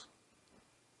cosmos.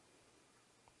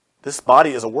 This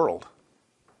body is a world.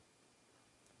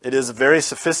 It is a very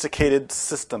sophisticated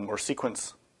system or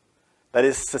sequence that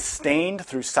is sustained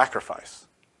through sacrifice.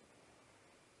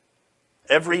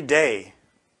 Every day,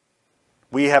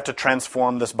 we have to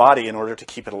transform this body in order to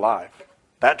keep it alive.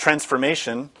 That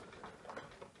transformation,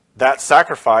 that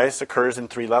sacrifice occurs in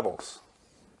 3 levels.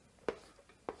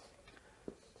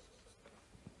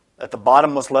 At the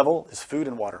bottommost level is food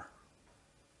and water.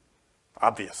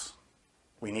 Obvious.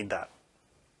 We need that.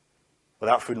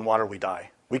 Without food and water, we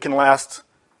die. We can last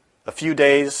a few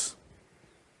days,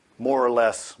 more or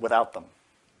less, without them.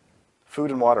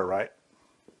 Food and water, right?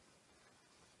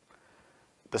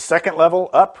 The second level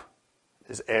up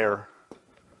is air.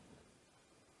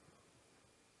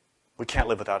 We can't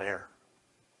live without air.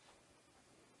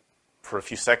 For a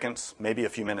few seconds, maybe a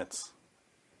few minutes.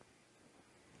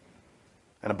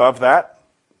 And above that,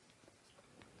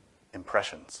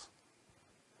 impressions.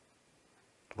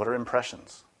 What are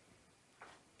impressions?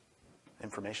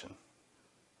 Information.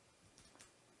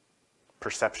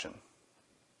 Perception.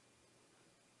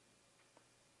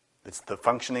 It's the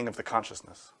functioning of the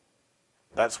consciousness.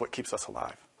 That's what keeps us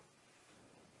alive.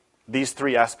 These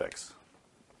three aspects.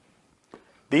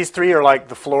 These three are like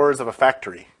the floors of a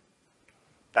factory.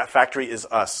 That factory is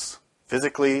us,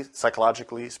 physically,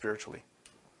 psychologically, spiritually.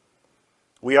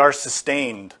 We are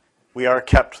sustained. We are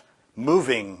kept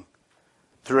moving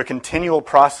through a continual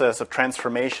process of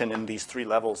transformation in these three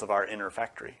levels of our inner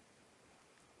factory.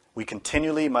 We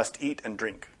continually must eat and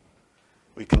drink.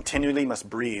 We continually must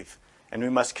breathe. And we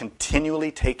must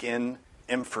continually take in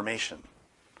information.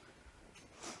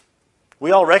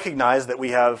 We all recognize that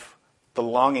we have the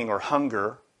longing or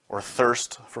hunger or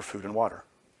thirst for food and water.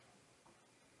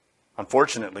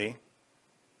 Unfortunately,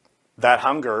 that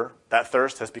hunger, that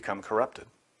thirst has become corrupted.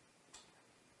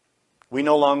 We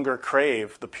no longer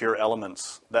crave the pure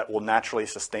elements that will naturally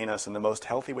sustain us in the most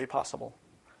healthy way possible.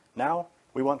 Now,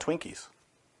 we want Twinkies.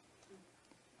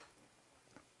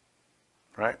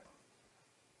 Right?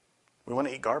 We want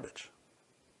to eat garbage.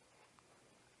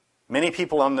 Many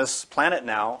people on this planet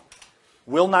now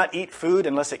will not eat food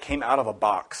unless it came out of a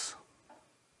box.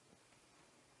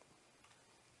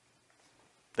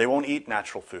 They won't eat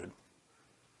natural food.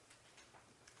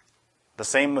 The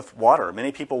same with water.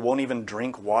 Many people won't even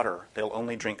drink water. They'll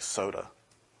only drink soda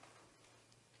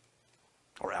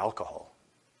or alcohol,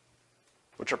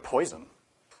 which are poison.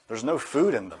 There's no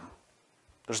food in them.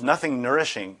 There's nothing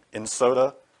nourishing in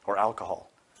soda or alcohol.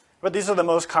 But these are the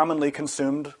most commonly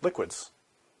consumed liquids.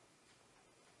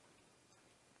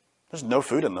 There's no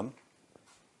food in them.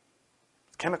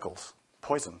 Chemicals,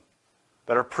 poison,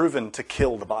 that are proven to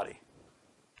kill the body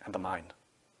and the mind.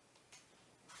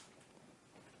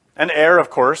 And air, of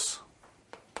course.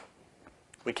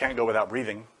 We can't go without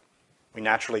breathing. We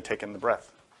naturally take in the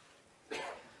breath.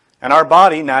 And our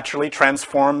body naturally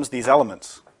transforms these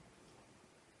elements.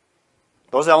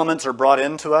 Those elements are brought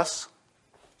into us,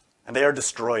 and they are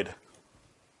destroyed.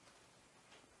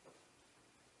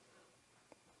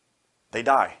 They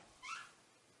die.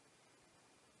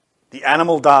 The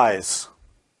animal dies,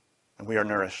 and we are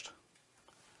nourished.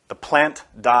 The plant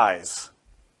dies,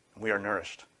 and we are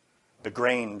nourished. The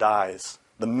grain dies.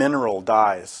 The mineral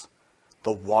dies.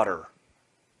 The water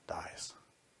dies.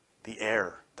 The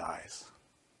air dies.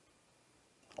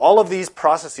 All of these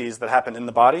processes that happen in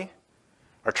the body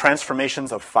are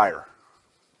transformations of fire.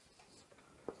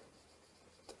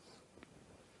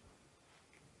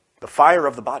 The fire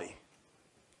of the body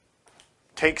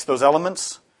takes those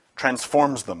elements,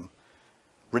 transforms them,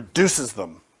 reduces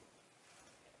them,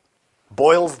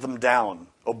 boils them down,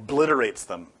 obliterates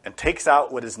them, and takes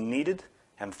out what is needed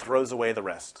and throws away the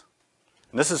rest.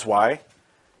 And this is why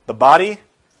the body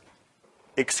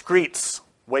excretes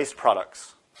waste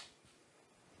products.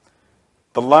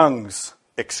 The lungs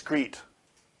excrete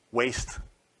waste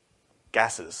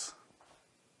gases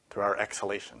through our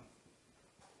exhalation.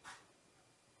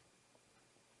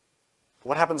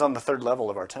 What happens on the third level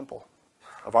of our temple,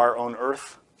 of our own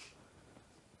earth?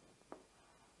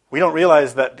 We don't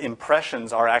realize that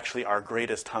impressions are actually our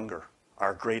greatest hunger,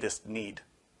 our greatest need.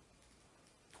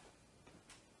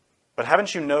 But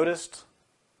haven't you noticed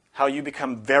how you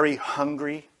become very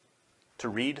hungry to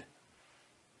read?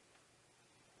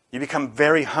 You become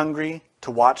very hungry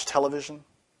to watch television,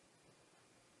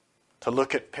 to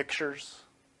look at pictures,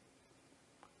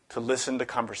 to listen to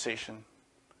conversation,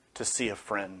 to see a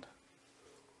friend,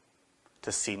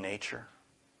 to see nature,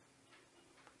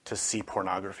 to see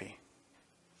pornography.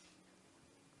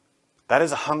 That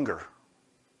is a hunger.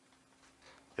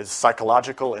 It's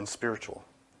psychological and spiritual.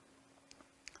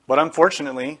 But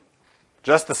unfortunately,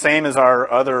 just the same as our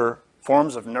other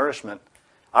forms of nourishment,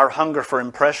 our hunger for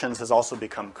impressions has also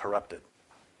become corrupted.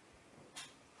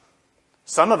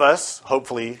 Some of us,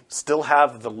 hopefully, still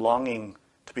have the longing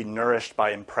to be nourished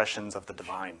by impressions of the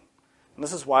divine. And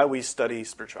this is why we study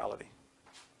spirituality.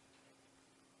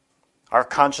 Our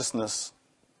consciousness,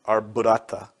 our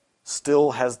buddhata,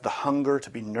 still has the hunger to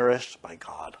be nourished by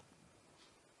God.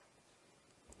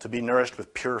 To be nourished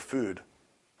with pure food.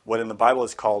 What in the Bible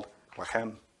is called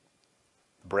lachem,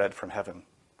 bread from heaven,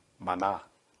 manna.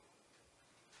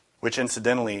 Which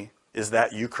incidentally is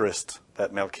that Eucharist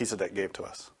that Melchizedek gave to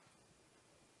us.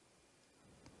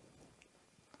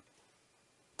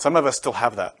 Some of us still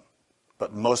have that,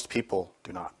 but most people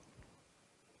do not.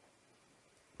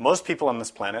 Most people on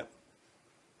this planet,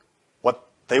 what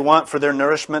they want for their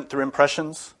nourishment through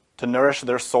impressions, to nourish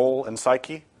their soul and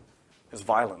psyche, is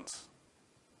violence.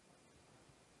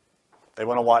 They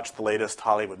want to watch the latest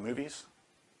Hollywood movies.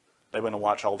 They want to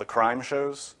watch all the crime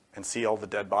shows and see all the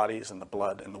dead bodies and the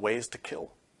blood and the ways to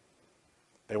kill.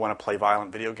 They want to play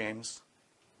violent video games.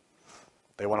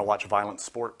 They want to watch violent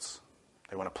sports.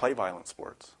 They want to play violent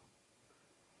sports.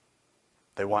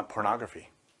 They want pornography.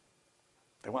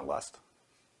 They want lust,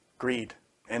 greed,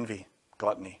 envy,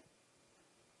 gluttony,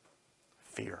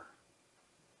 fear.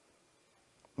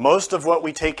 Most of what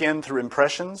we take in through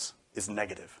impressions is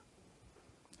negative,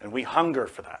 and we hunger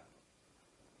for that.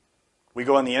 We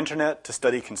go on the internet to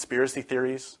study conspiracy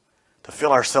theories, to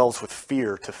fill ourselves with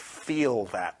fear, to feel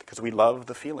that, because we love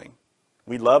the feeling.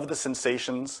 We love the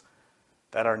sensations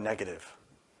that are negative.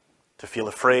 To feel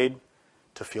afraid,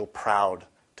 to feel proud,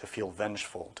 to feel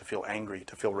vengeful, to feel angry,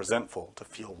 to feel resentful, to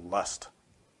feel lust.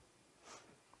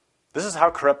 This is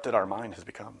how corrupted our mind has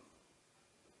become.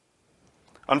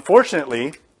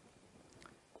 Unfortunately,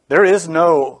 there is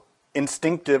no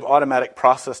instinctive, automatic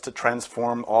process to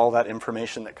transform all that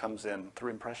information that comes in through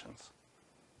impressions.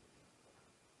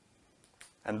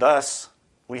 And thus,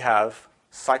 we have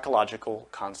psychological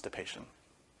constipation.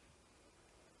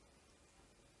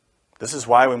 This is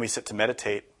why when we sit to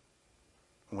meditate,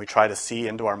 when we try to see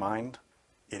into our mind,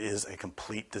 it is a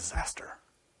complete disaster.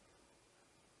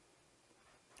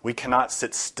 We cannot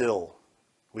sit still.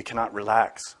 We cannot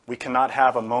relax. We cannot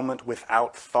have a moment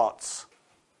without thoughts.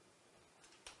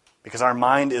 Because our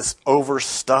mind is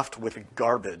overstuffed with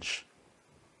garbage.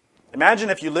 Imagine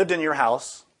if you lived in your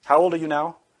house. How old are you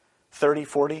now? 30,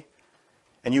 40?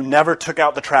 And you never took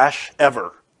out the trash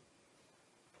ever.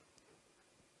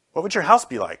 What would your house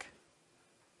be like?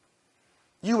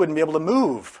 You wouldn't be able to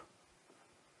move.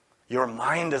 Your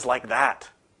mind is like that.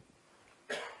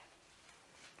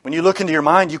 When you look into your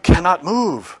mind, you cannot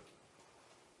move.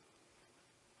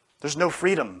 There's no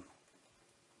freedom.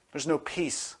 There's no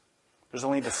peace. There's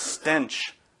only the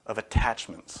stench of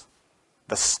attachments,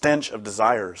 the stench of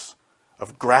desires,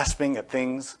 of grasping at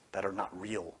things that are not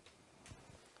real.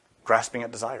 Grasping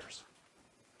at desires.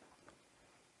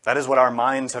 That is what our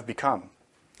minds have become.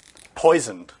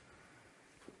 Poisoned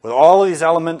with all of these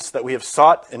elements that we have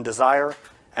sought and desire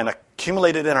and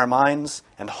accumulated in our minds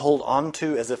and hold on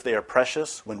to as if they are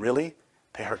precious, when really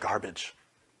they are garbage.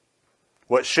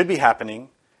 What should be happening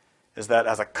is that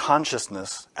as a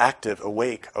consciousness, active,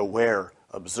 awake, aware,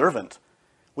 observant,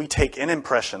 we take in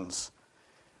impressions,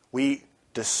 we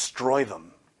destroy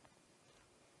them.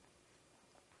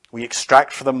 We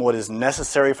extract from them what is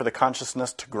necessary for the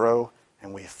consciousness to grow,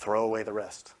 and we throw away the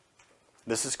rest.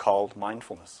 This is called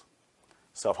mindfulness,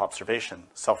 self-observation,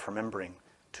 self-remembering,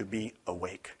 to be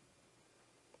awake.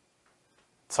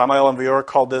 Samael and Vior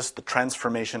called this the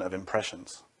transformation of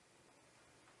impressions.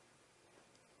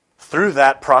 Through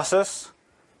that process,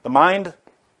 the mind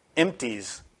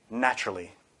empties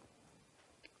naturally.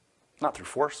 Not through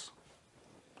force.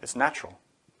 It's natural.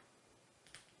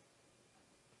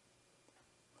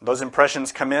 Those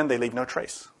impressions come in, they leave no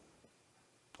trace.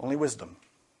 Only wisdom.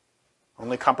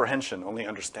 Only comprehension, only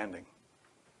understanding.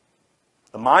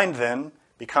 The mind then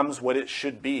becomes what it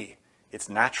should be, its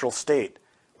natural state,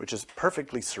 which is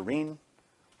perfectly serene,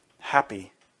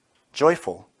 happy,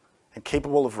 joyful, and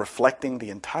capable of reflecting the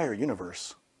entire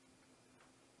universe.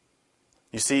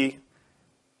 You see,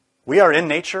 we are in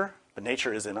nature, but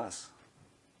nature is in us.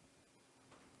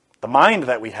 The mind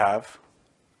that we have,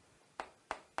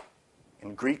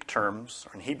 in Greek terms,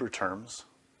 or in Hebrew terms,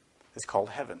 is called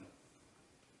heaven.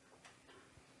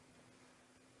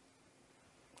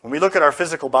 When we look at our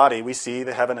physical body, we see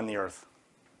the heaven and the earth.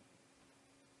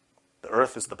 The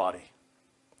earth is the body.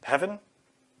 Heaven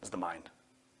is the mind.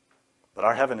 But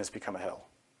our heaven has become a hell.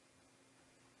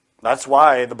 That's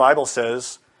why the Bible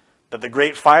says that the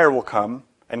great fire will come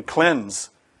and cleanse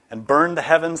and burn the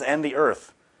heavens and the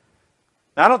earth.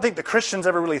 Now, I don't think the Christians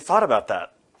ever really thought about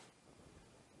that.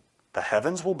 The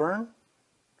heavens will burn?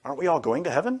 Aren't we all going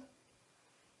to heaven?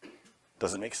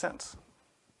 Doesn't make sense.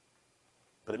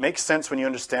 But it makes sense when you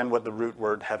understand what the root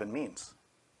word heaven means.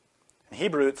 In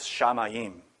Hebrew, it's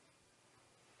shamayim.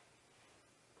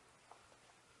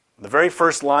 The very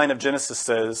first line of Genesis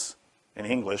says, in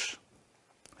English,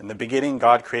 in the beginning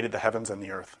God created the heavens and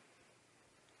the earth.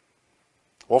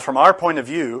 Well, from our point of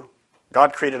view,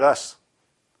 God created us,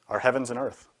 our heavens and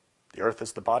earth. The earth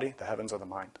is the body, the heavens are the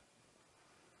mind.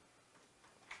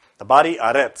 The body,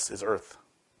 aretz, is earth.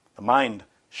 The mind,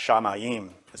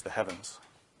 shamayim, is the heavens.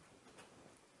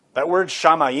 That word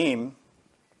shamayim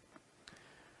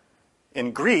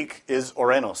in Greek is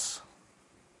orenos,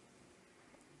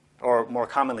 or more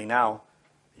commonly now,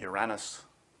 Uranus.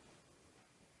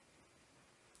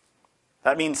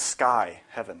 That means sky,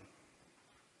 heaven.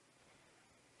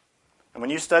 And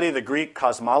when you study the Greek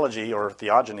cosmology or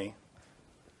theogony,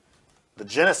 the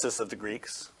genesis of the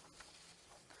Greeks,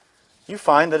 you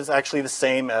find that it's actually the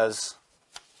same as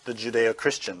the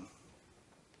Judeo-Christian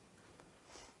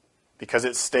because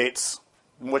it states,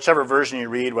 whichever version you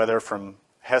read, whether from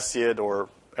Hesiod or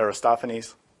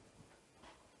Aristophanes,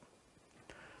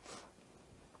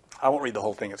 I won't read the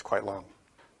whole thing, it's quite long,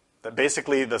 that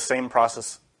basically the same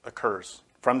process occurs.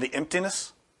 From the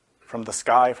emptiness, from the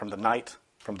sky, from the night,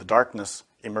 from the darkness,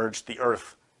 emerged the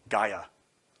earth, Gaia.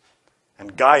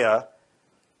 And Gaia,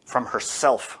 from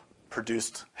herself,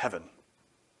 produced heaven,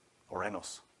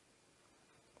 Orenos.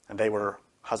 And they were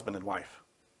husband and wife.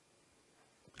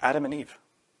 Adam and Eve.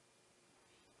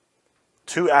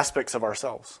 Two aspects of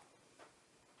ourselves.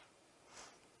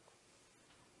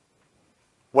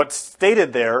 What's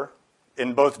stated there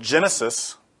in both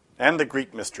Genesis and the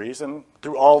Greek mysteries, and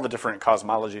through all the different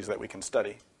cosmologies that we can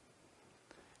study,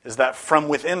 is that from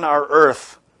within our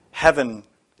earth, heaven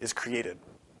is created.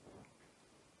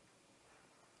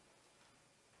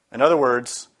 In other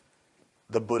words,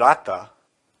 the Buddhata,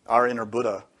 our inner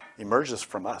Buddha, emerges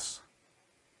from us.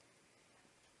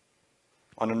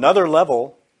 On another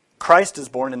level, Christ is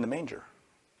born in the manger.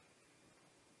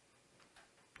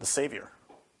 The Savior.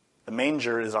 The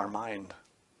manger is our mind.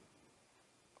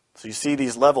 So you see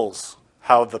these levels,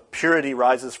 how the purity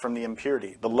rises from the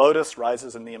impurity. The lotus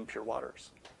rises in the impure waters.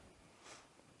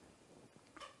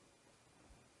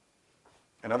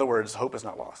 In other words, hope is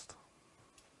not lost.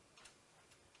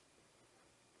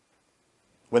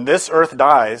 When this earth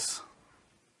dies,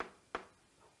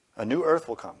 a new earth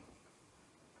will come.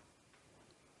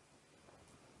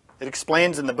 It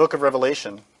explains in the book of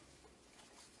Revelation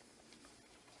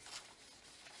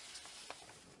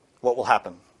what will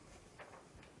happen.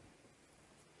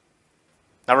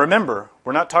 Now remember,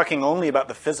 we're not talking only about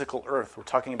the physical earth, we're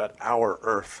talking about our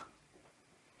earth.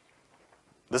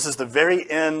 This is the very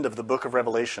end of the book of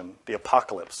Revelation, the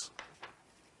apocalypse.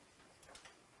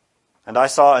 And I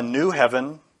saw a new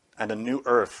heaven and a new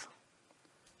earth.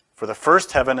 For the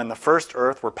first heaven and the first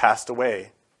earth were passed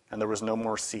away, and there was no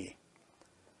more sea.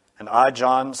 And I,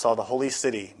 John, saw the holy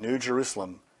city, New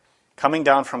Jerusalem, coming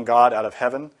down from God out of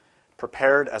heaven,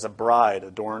 prepared as a bride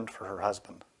adorned for her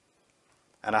husband.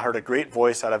 And I heard a great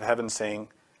voice out of heaven saying,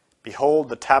 Behold,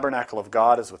 the tabernacle of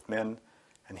God is with men,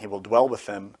 and he will dwell with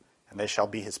them, and they shall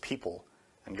be his people,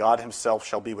 and God himself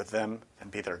shall be with them and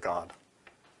be their God.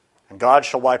 And God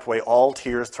shall wipe away all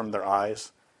tears from their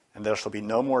eyes, and there shall be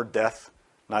no more death,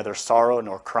 neither sorrow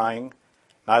nor crying,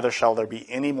 neither shall there be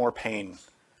any more pain,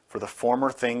 for the former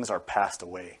things are passed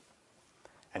away.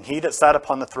 And he that sat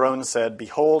upon the throne said,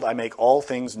 Behold, I make all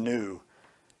things new.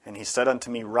 And he said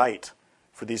unto me, Write,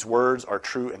 for these words are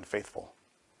true and faithful.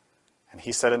 And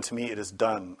he said unto me, It is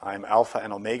done. I am Alpha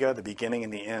and Omega, the beginning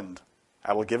and the end.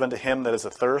 I will give unto him that is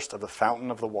athirst of the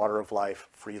fountain of the water of life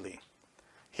freely.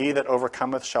 He that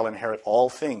overcometh shall inherit all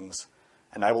things,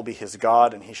 and I will be his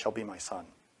God, and he shall be my son.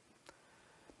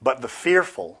 But the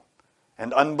fearful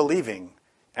and unbelieving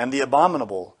and the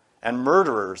abominable and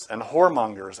murderers and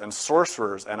whoremongers and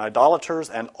sorcerers and idolaters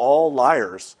and all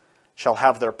liars shall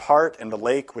have their part in the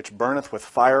lake which burneth with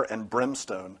fire and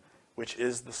brimstone, which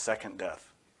is the second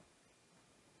death.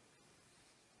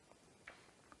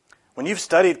 When you've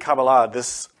studied Kabbalah,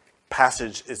 this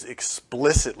passage is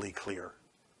explicitly clear.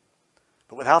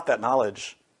 But without that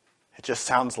knowledge, it just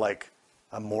sounds like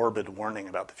a morbid warning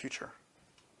about the future.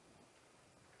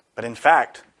 But in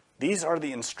fact, these are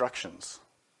the instructions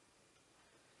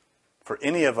for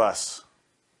any of us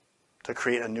to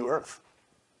create a new earth,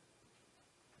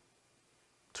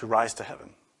 to rise to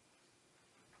heaven.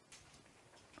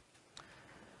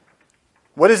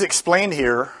 What is explained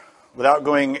here, without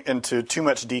going into too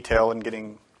much detail and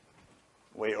getting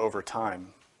way over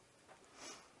time,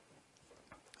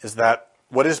 is that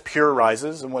what is pure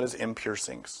rises and what is impure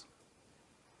sinks.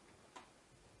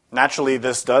 Naturally,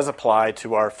 this does apply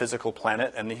to our physical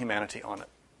planet and the humanity on it.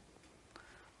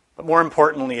 But more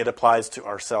importantly, it applies to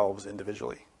ourselves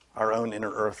individually, our own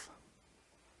inner earth.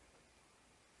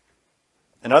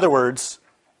 In other words,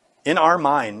 in our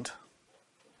mind,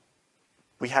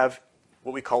 we have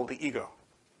what we call the ego.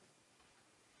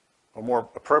 Or more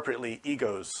appropriately,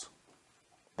 egos.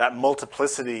 That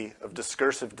multiplicity of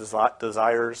discursive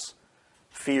desires,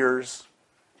 fears,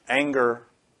 anger,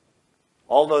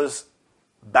 all those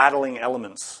battling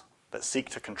elements that seek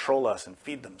to control us and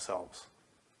feed themselves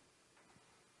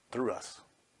through us.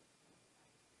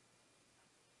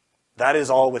 That is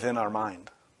all within our mind,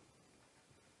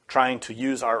 trying to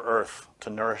use our earth to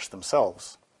nourish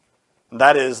themselves. And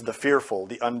that is the fearful,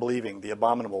 the unbelieving, the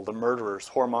abominable, the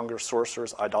murderers, whoremongers,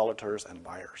 sorcerers, idolaters, and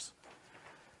liars.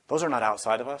 Those are not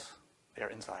outside of us, they are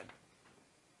inside.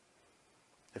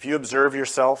 If you observe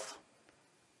yourself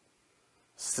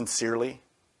sincerely,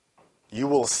 you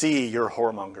will see your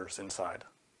whoremongers inside.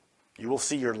 You will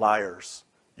see your liars,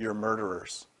 your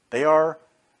murderers, They are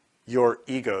your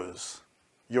egos,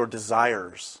 your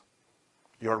desires,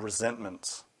 your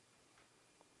resentments.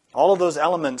 All of those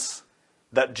elements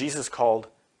that Jesus called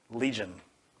legion.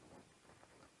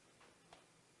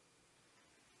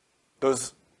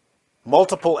 Those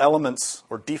multiple elements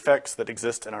or defects that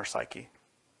exist in our psyche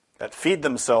that feed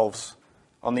themselves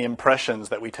on the impressions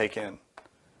that we take in.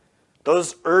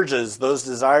 Those urges, those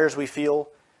desires we feel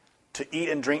to eat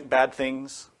and drink bad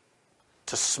things,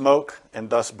 to smoke and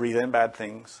thus breathe in bad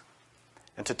things,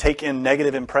 and to take in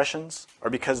negative impressions are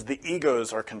because the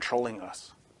egos are controlling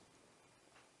us.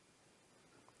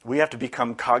 We have to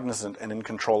become cognizant and in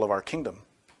control of our kingdom.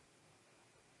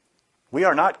 We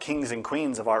are not kings and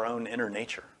queens of our own inner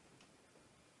nature.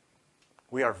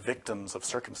 We are victims of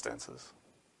circumstances.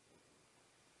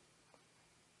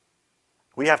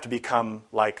 We have to become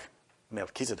like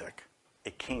Melchizedek,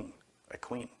 a king, a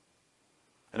queen.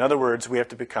 In other words, we have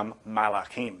to become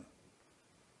malachim,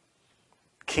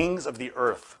 kings of the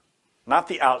earth, not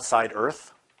the outside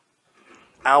earth,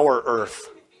 our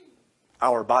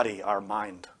body, our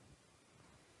mind.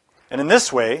 And in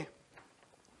this way,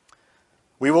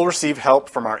 we will receive help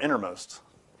from our innermost.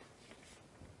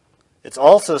 It's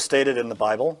also stated in the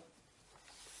Bible.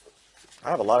 I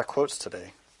have a lot of quotes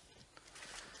today.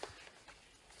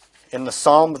 In the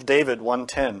Psalm of David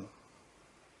 110,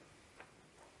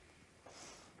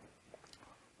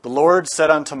 the Lord said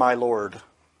unto my Lord,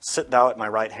 sit thou at my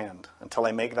right hand, until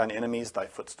I make thine enemies thy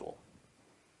footstool.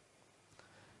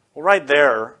 Well, right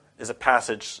there is a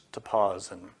passage to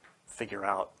pause and figure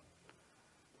out.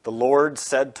 The Lord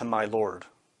said to my Lord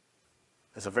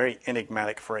is a very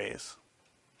enigmatic phrase,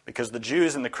 because the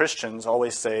Jews and the Christians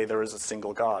always say there is a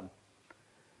single God.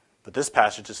 But this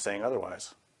passage is saying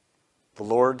otherwise. The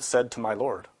Lord said to my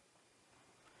Lord.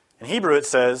 In Hebrew it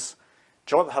says,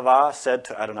 Jod Hava said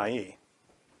to Adonai.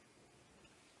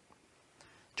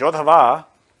 Jod Hava,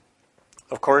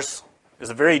 of course, is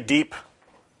a very deep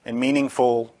and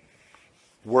meaningful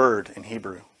word in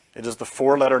Hebrew. It is the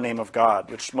four-letter name of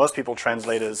God, which most people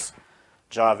translate as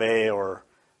Javeh or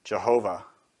Jehovah.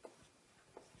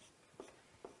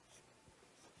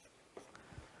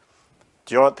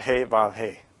 Jod He Vav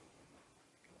He.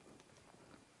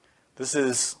 This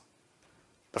is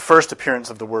the first appearance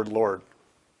of the word Lord.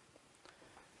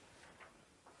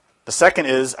 The second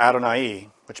is Adonai,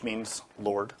 which means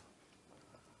Lord.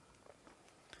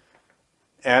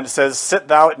 And it says, sit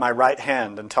thou at my right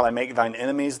hand until I make thine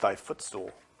enemies thy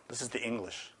footstool. This is the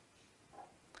English.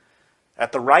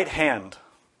 At the right hand,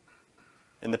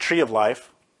 in the tree of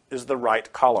life, is the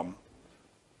right column.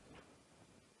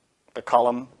 The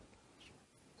column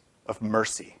of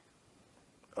mercy,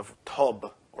 of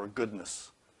tob, or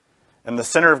goodness. And the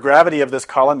center of gravity of this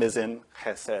column is in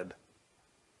chesed.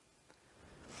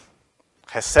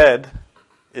 Chesed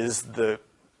is the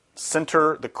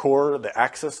center, the core, the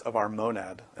axis of our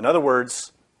monad. In other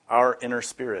words, our inner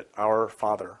spirit, our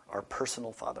Father, our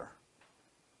personal Father.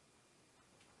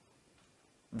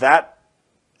 That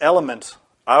element,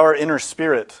 our inner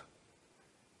spirit,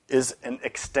 is an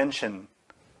extension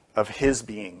of His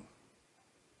being.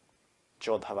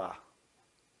 Jod Hava.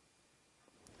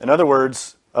 In other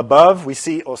words, above we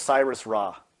see Osiris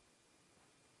Ra,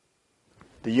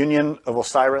 the union of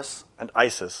Osiris and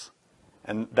Isis,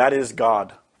 and that is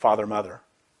God, Father, Mother.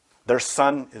 Their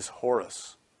son is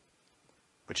Horus,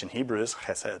 which in Hebrew is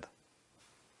Chesed.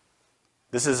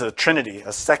 This is a trinity,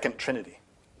 a second trinity.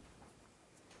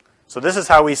 So this is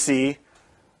how we see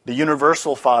the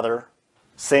universal Father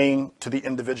saying to the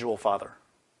individual Father,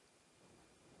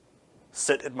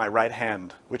 sit at my right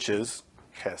hand, which is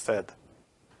Chesed.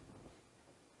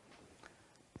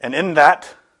 And in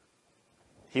that,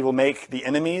 He will make the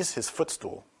enemies His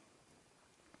footstool.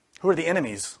 Who are the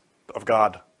enemies of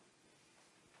God?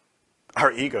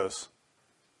 Our egos.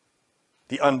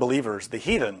 The unbelievers, the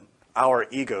heathen, our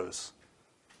egos.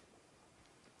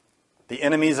 The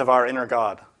enemies of our inner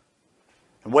God.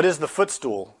 And what is the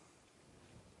footstool?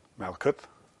 Malkut.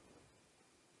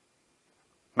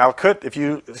 Malkut, if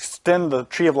you extend the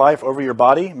tree of life over your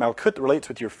body, Malkut relates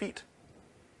with your feet.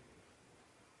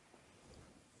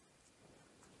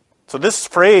 So this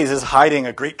phrase is hiding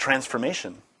a great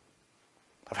transformation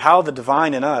of how the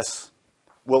divine in us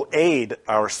will aid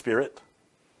our spirit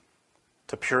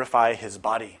to purify His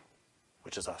body,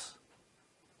 which is us.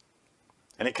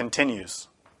 And it continues.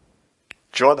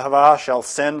 Jod Hava shall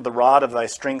send the rod of thy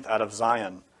strength out of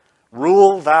Zion.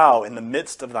 Rule thou in the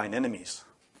midst of thine enemies.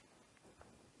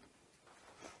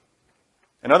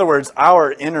 In other words,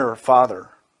 our inner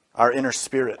Father, our inner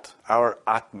spirit, our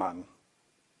Atman,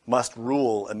 must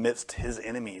rule amidst His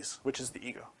enemies, which is the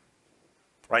ego.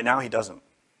 Right now He doesn't.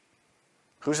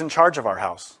 Who's in charge of our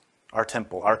house? our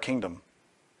temple, our kingdom.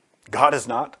 God is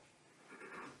not.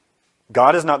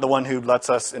 God is not the one who lets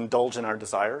us indulge in our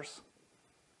desires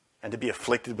and to be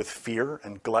afflicted with fear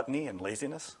and gluttony and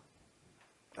laziness.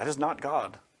 That is not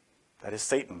God. That is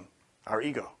Satan, our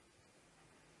ego.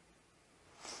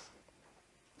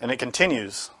 And it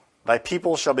continues, thy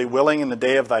people shall be willing in the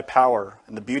day of thy power,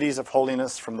 and the beauties of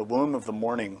holiness from the womb of the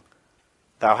morning.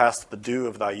 Thou hast the dew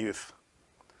of thy youth.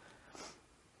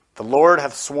 The Lord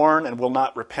hath sworn and will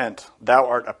not repent. Thou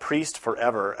art a priest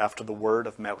forever after the word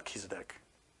of Melchizedek.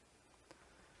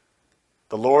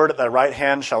 The Lord at thy right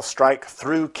hand shall strike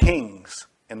through kings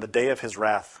in the day of his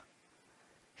wrath.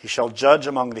 He shall judge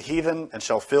among the heathen and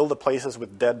shall fill the places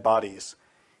with dead bodies.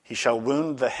 He shall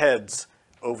wound the heads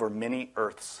over many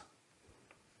earths.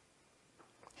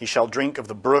 He shall drink of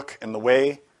the brook in the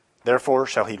way, therefore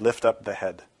shall he lift up the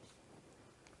head.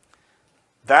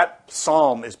 That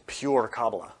psalm is pure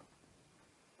Kabbalah.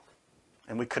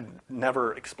 And we could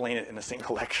never explain it in a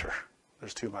single lecture.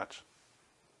 There's too much.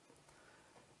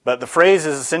 But the phrase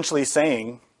is essentially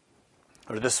saying,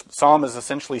 or this psalm is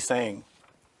essentially saying,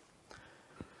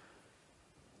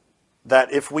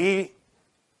 that if we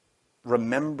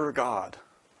remember God,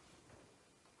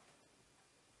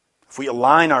 if we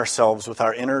align ourselves with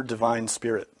our inner divine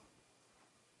spirit,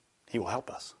 he will help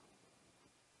us.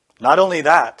 Not only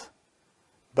that,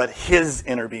 but his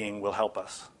inner being will help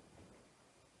us.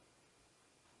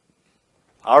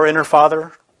 Our inner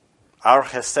Father, our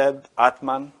Chesed,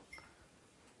 Atman,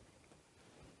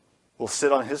 will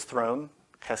sit on his throne,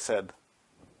 Chesed,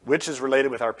 which is related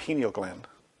with our pineal gland,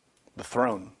 the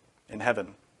throne in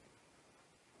heaven.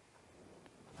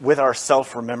 With our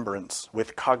self-remembrance,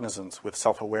 with cognizance, with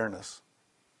self-awareness,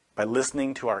 by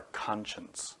listening to our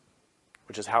conscience,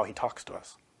 which is how he talks to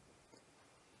us.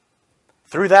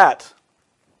 Through that,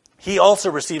 he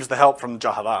also receives the help from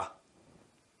Jehovah,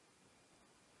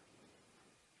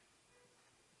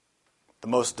 the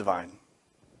most divine,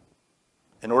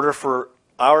 in order for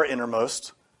our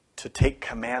innermost to take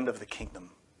command of the kingdom,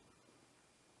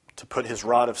 to put his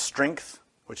rod of strength,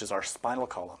 which is our spinal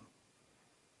column,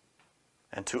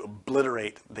 and to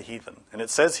obliterate the heathen. And it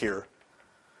says here,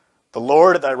 the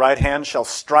Lord at thy right hand shall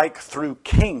strike through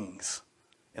kings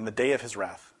in the day of his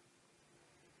wrath.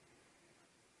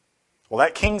 Well,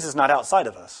 that kings is not outside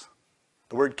of us.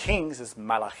 The word kings is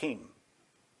malachim.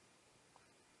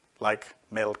 Like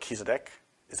Melchizedek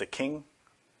is a king,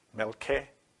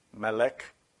 Melech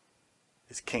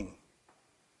is king.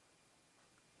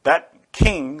 That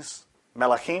kings,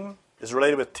 Melachim, is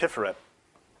related with Tiferet,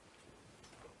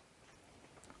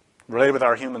 related with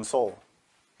our human soul.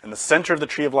 And the center of the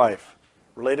tree of life,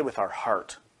 related with our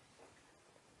heart.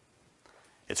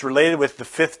 It's related with the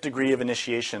 5th degree of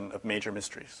initiation of major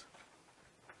mysteries.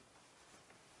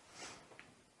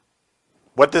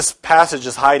 What this passage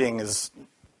is hiding is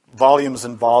volumes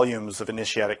and volumes of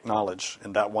initiatic knowledge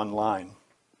in that one line.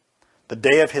 The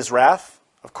day of his wrath,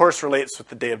 of course, relates with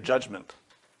the day of judgment.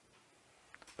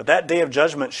 But that day of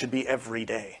judgment should be every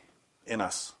day in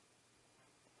us.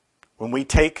 When we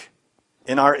take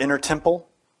in our inner temple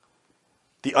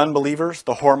the unbelievers,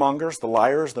 the whoremongers, the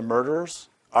liars, the murderers,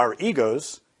 our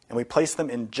egos, and we place them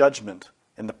in judgment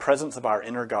in the presence of our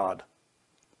inner God.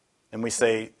 And we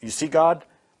say, you see, God,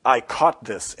 I caught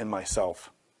this in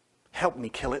myself. Help me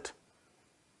kill it.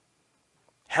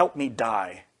 Help me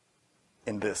die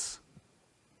in this.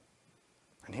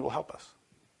 And he will help us.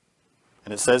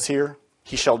 And it says here,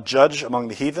 he shall judge among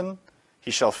the heathen.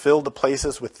 He shall fill the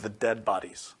places with the dead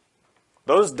bodies.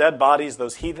 Those dead bodies,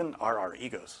 those heathen, are our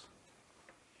egos.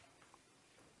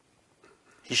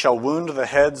 He shall wound the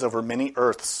heads over many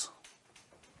earths.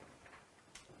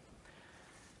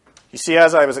 You see,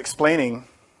 as I was explaining,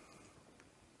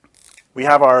 we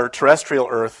have our terrestrial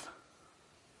earth,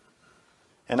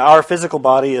 and our physical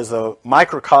body is a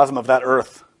microcosm of that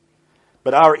earth.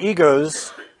 But our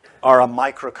egos are a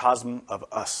microcosm of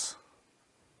us.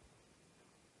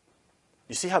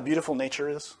 You see how beautiful nature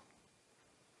is?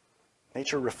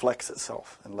 Nature reflects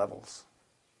itself in levels.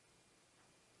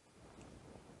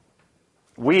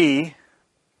 We,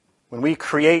 when we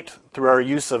create through our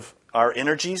use of our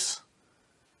energies,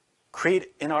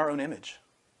 create in our own image.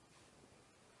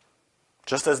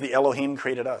 Just as the Elohim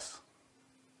created us.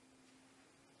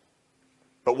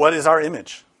 But what is our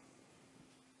image?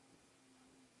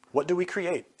 What do we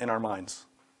create in our minds?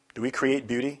 Do we create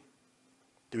beauty?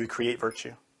 Do we create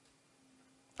virtue?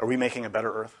 Are we making a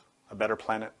better earth, a better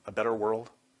planet, a better world?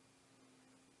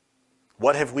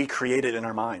 What have we created in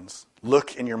our minds?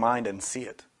 Look in your mind and see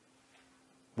it.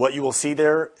 What you will see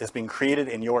there is being created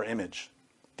in your image.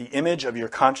 The image of your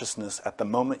consciousness at the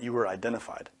moment you were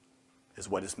identified is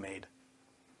what is made.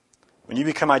 When you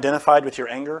become identified with your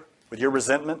anger, with your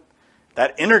resentment,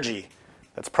 that energy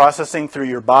that's processing through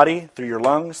your body, through your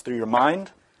lungs, through your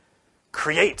mind,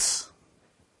 creates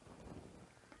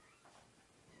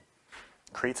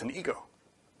an ego,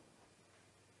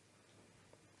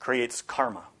 creates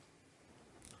karma.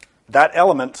 That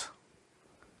element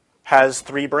has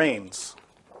 3 brains,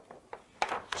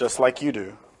 just like you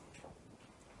do.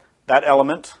 That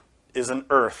element is an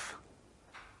earth,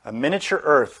 a miniature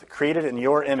earth created in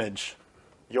your image,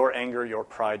 your anger, your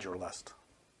pride, your lust.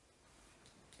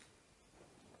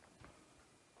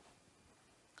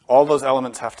 All those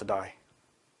elements have to die.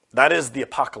 That is the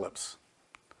apocalypse,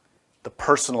 the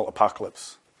personal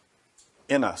apocalypse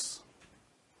in us.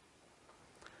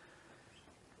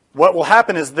 What will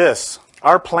happen is this: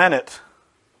 our planet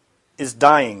is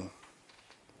dying,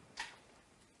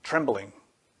 trembling,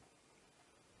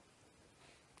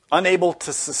 unable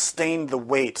to sustain the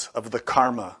weight of the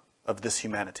karma of this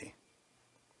humanity.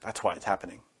 That's why it's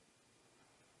happening.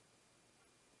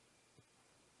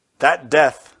 That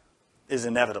death is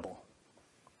inevitable.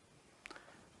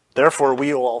 Therefore,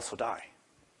 we will also die.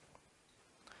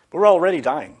 But we're already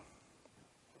dying.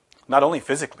 Not only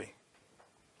physically.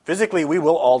 Physically, we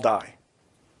will all die.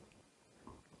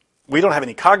 We don't have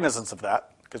any cognizance of that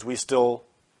because we still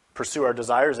pursue our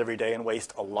desires every day and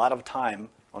waste a lot of time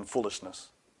on foolishness.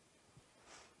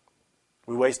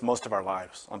 We waste most of our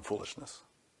lives on foolishness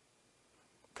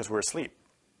because we're asleep.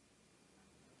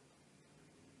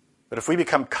 But if we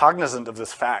become cognizant of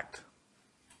this fact,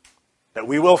 that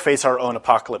we will face our own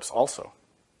apocalypse also.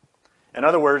 In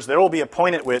other words, there will be a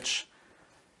point at which,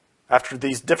 after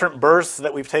these different births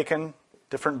that we've taken,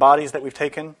 different bodies that we've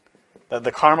taken, that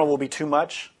the karma will be too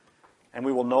much, and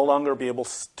we will no longer be able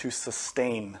to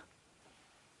sustain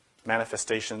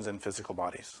manifestations in physical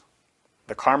bodies.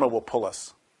 The karma will pull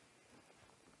us.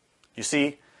 You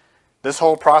see, this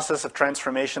whole process of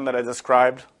transformation that I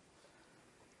described,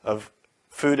 of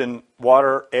food and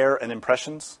water, air and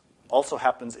impressions, also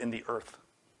happens in the earth.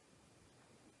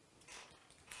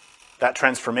 That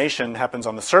transformation happens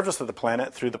on the surface of the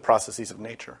planet through the processes of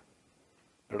nature.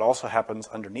 But it also happens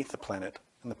underneath the planet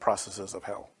in the processes of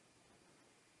hell.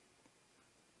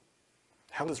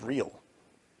 Hell is real.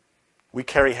 We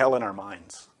carry hell in our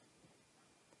minds.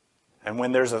 And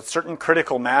when there's a certain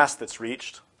critical mass that's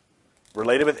reached,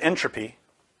 related with entropy,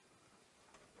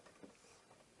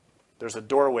 there's a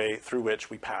doorway through which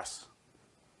we pass.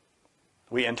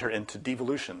 We enter into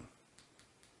devolution,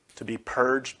 to be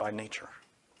purged by nature.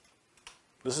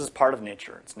 This is part of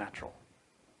nature. It's natural.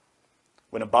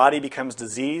 When a body becomes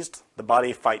diseased, the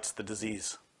body fights the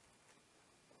disease.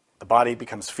 The body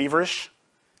becomes feverish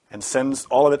and sends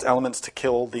all of its elements to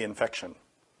kill the infection.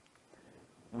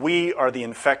 We are the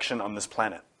infection on this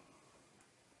planet.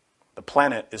 The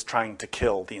planet is trying to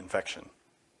kill the infection.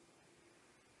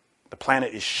 The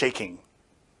planet is shaking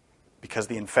because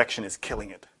the infection is killing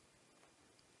it.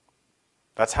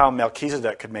 That's how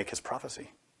Melchizedek could make his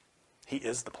prophecy. He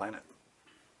is the planet.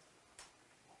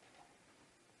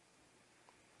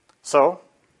 So,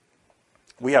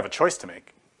 we have a choice to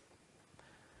make.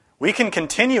 We can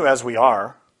continue as we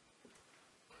are,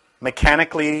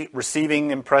 mechanically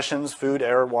receiving impressions, food,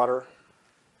 air, water,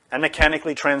 and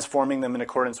mechanically transforming them in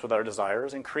accordance with our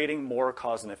desires and creating more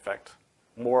cause and effect,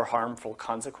 more harmful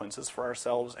consequences for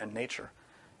ourselves and nature.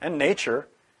 And nature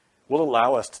will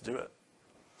allow us to do it.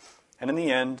 And in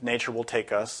the end, nature will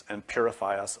take us and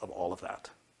purify us of all of that.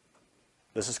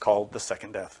 This is called the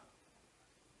second death.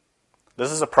 This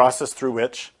is a process through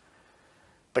which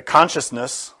the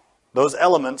consciousness, those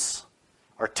elements,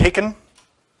 are taken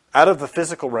out of the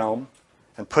physical realm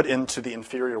and put into the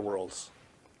inferior worlds,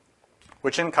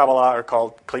 which in Kabbalah are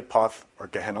called Klipoth or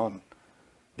Gehenon,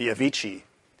 the Avicii,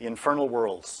 the infernal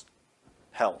worlds,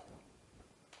 hell.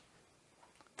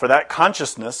 For that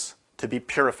consciousness to be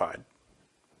purified.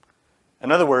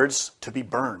 In other words, to be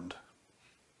burned.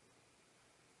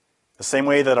 The same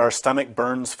way that our stomach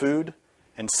burns food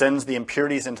and sends the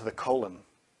impurities into the colon.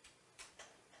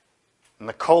 And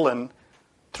the colon,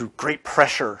 through great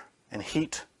pressure and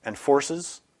heat and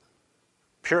forces,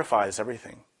 purifies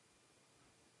everything.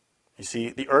 You see,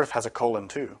 the earth has a colon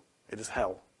too. It is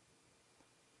hell.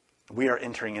 We are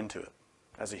entering into it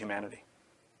as a humanity.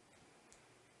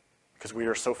 Because we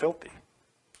are so filthy.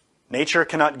 Nature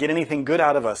cannot get anything good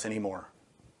out of us anymore.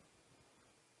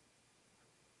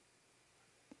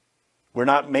 We're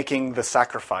not making the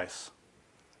sacrifice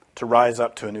to rise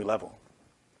up to a new level.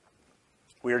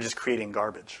 We are just creating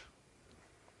garbage.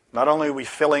 Not only are we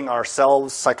filling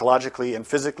ourselves psychologically and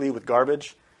physically with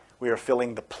garbage, we are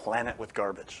filling the planet with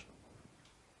garbage.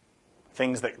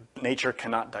 Things that nature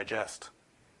cannot digest,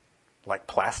 like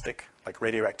plastic, like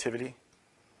radioactivity,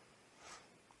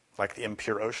 like the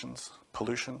impure oceans,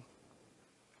 pollution.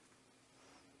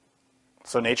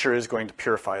 So nature is going to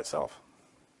purify itself.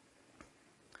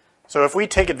 So if we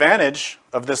take advantage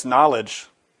of this knowledge,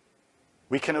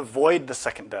 we can avoid the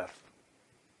second death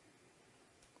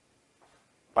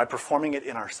by performing it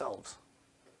in ourselves.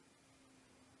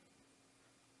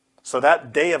 So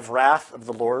that day of wrath of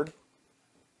the Lord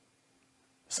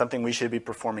is something we should be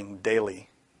performing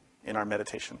daily in our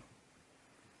meditation.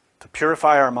 To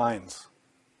purify our minds,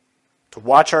 to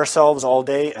watch ourselves all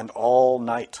day and all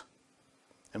night.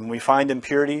 And when we find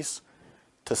impurities,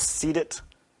 to seat it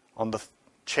on the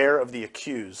chair of the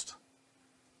accused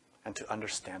and to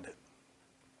understand it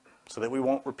so that we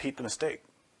won't repeat the mistake.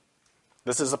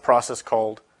 This is a process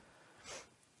called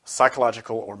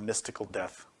psychological or mystical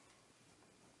death.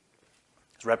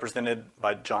 It's represented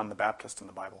by John the Baptist in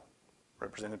the Bible,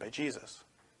 represented by Jesus,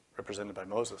 represented by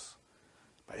Moses,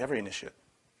 by every initiate.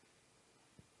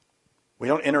 We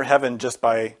don't enter heaven just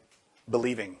by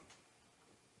believing.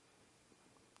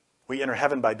 We enter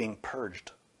heaven by being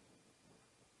purged.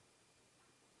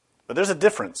 But there's a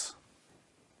difference.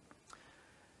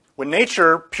 When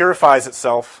nature purifies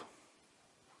itself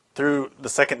through the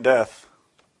second death,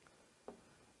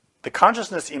 the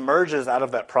consciousness emerges out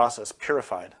of that process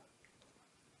purified,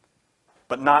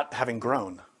 but not having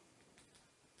grown.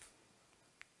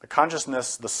 The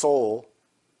consciousness, the soul,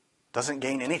 doesn't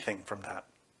gain anything from that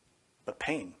but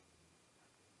pain.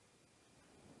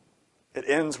 It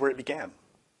ends where it began,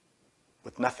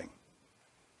 with nothing.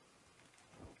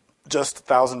 Just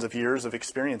thousands of years of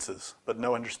experiences, but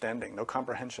no understanding, no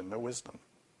comprehension, no wisdom.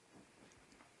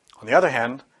 On the other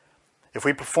hand, if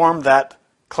we perform that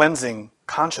cleansing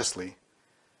consciously,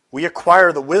 we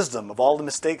acquire the wisdom of all the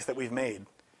mistakes that we've made.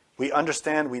 We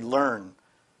understand, we learn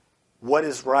what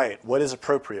is right, what is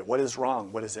appropriate, what is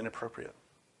wrong, what is inappropriate.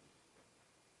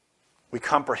 We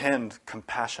comprehend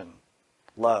compassion,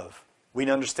 love. We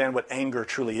understand what anger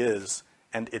truly is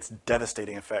and its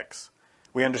devastating effects.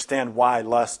 We understand why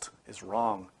lust is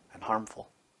wrong and harmful.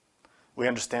 We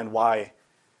understand why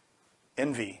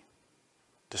envy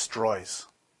destroys.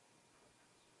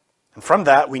 And from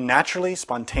that, we naturally,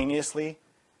 spontaneously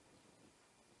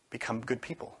become good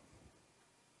people.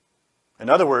 In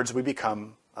other words, we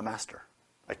become a master,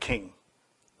 a king,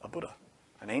 a Buddha,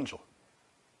 an angel.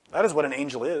 That is what an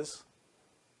angel is.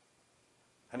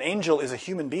 An angel is a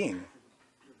human being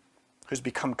who's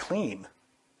become clean.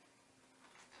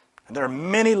 And there are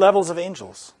many levels of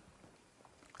angels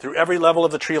through every level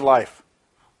of the tree of life.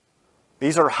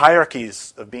 These are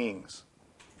hierarchies of beings.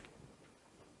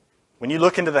 When you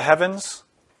look into the heavens,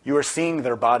 you are seeing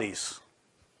their bodies.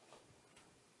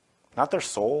 Not their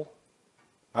soul,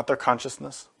 not their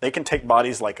consciousness. They can take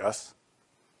bodies like us.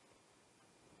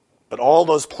 But all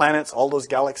those planets, all those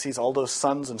galaxies, all those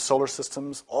suns and solar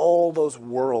systems, all those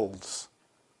worlds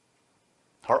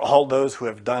are all those who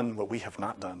have done what we have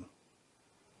not done.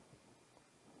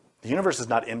 The universe is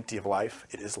not empty of life,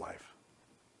 it is life.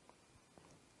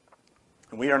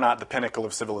 And we are not the pinnacle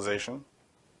of civilization.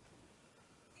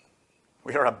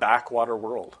 We are a backwater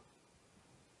world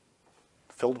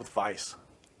filled with vice.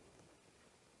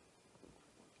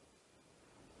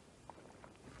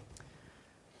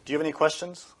 Do you have any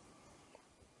questions?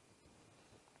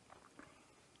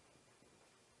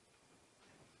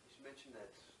 You mentioned that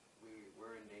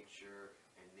we're in nature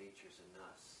and nature's in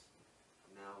us.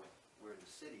 Now we're in the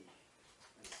city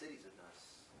and the city's in us.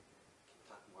 Can you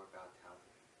talk more about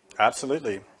how...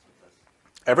 Absolutely.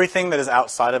 Everything that is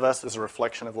outside of us is a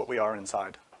reflection of what we are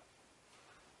inside.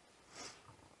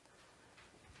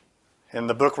 In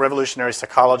the book Revolutionary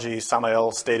Psychology,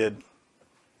 Samael stated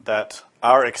that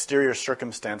our exterior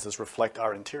circumstances reflect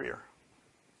our interior.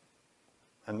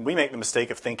 And we make the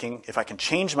mistake of thinking, if I can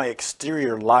change my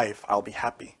exterior life, I'll be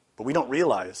happy. But we don't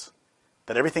realize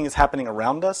that everything that's happening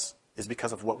around us is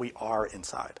because of what we are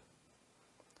inside.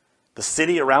 The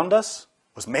city around us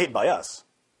was made by us.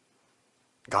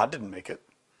 God didn't make it.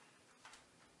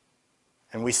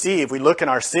 And we see, if we look in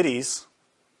our cities,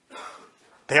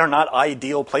 they are not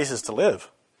ideal places to live.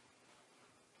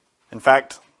 In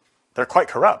fact, they're quite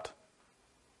corrupt.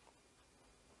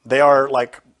 They are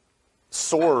like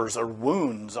sores or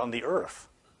wounds on the earth.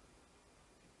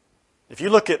 If you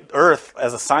look at Earth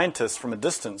as a scientist from a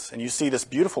distance and you see this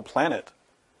beautiful planet,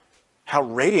 how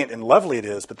radiant and lovely it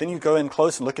is, but then you go in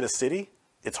close and look at a city,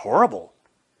 it's horrible.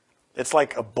 It's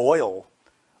like a boil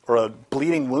or a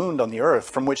bleeding wound on the earth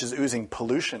from which is oozing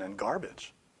pollution and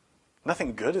garbage.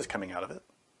 Nothing good is coming out of it.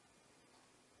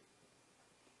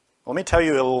 Let me tell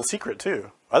you a little secret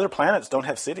too. Other planets don't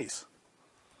have cities.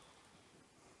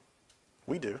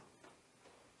 We do.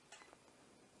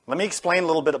 Let me explain a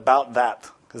little bit about that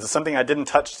This is something I didn't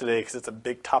touch today because it's a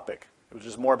big topic. It was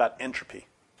just more about entropy.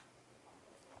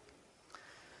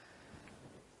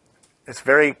 It's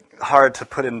very hard to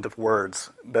put into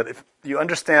words, but if you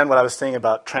understand what I was saying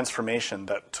about transformation,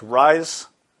 that to rise,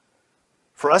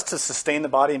 for us to sustain the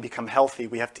body and become healthy,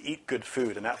 we have to eat good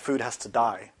food, and that food has to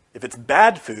die. If it's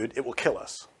bad food, it will kill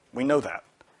us. We know that.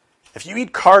 If you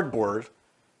eat cardboard,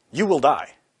 you will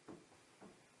die.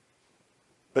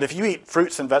 But if you eat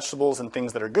fruits and vegetables and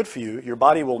things that are good for you, your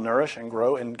body will nourish and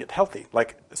grow and get healthy,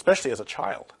 like especially as a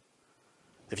child.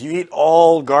 If you eat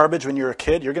all garbage when you're a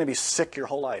kid, you're going to be sick your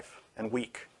whole life and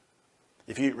weak.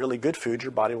 If you eat really good food,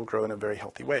 your body will grow in a very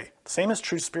healthy way. The same is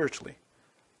true spiritually,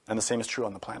 and the same is true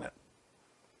on the planet.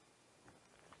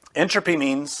 Entropy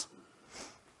means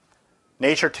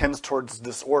nature tends towards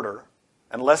disorder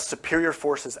unless superior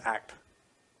forces act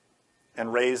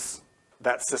and raise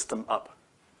that system up.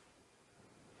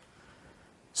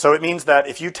 So it means that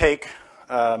if you take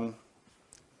a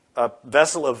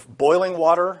vessel of boiling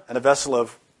water and a vessel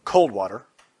of cold water,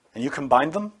 and you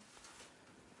combine them,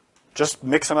 just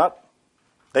mix them up,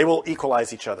 they will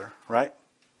equalize each other, right?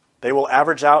 They will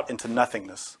average out into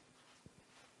nothingness.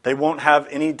 They won't have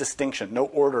any distinction, no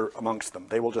order amongst them.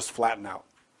 They will just flatten out.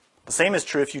 The same is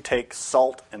true if you take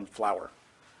salt and flour.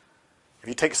 If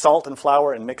you take salt and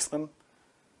flour and mix them,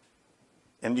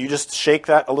 and you just shake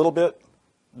that a little bit,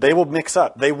 they will mix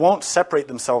up. They won't separate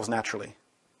themselves naturally.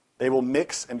 They will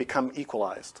mix and become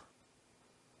equalized.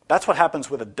 That's what happens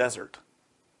with a desert.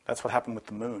 That's what happened with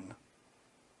the moon.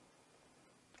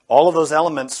 All of those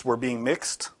elements were being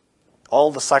mixed. All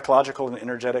the psychological and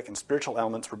energetic and spiritual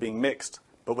elements were being mixed,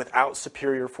 but without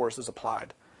superior forces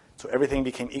applied. So everything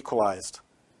became equalized.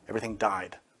 Everything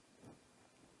died.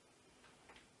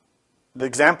 The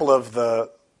example of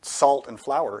the salt and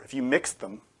flour, if you mix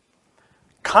them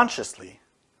consciously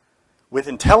with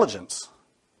intelligence,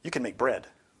 you can make bread,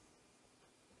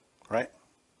 right?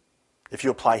 If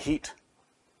you apply heat,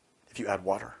 if you add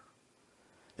water.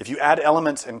 If you add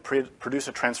elements and produce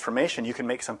a transformation, you can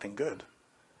make something good.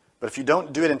 But if you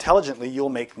don't do it intelligently, you'll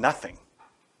make nothing,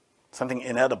 something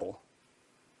inedible.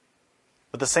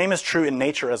 But the same is true in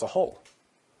nature as a whole.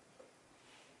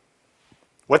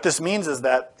 What this means is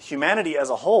that humanity as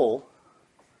a whole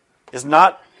is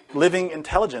not living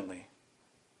intelligently.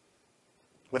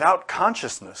 Without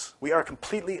consciousness, we are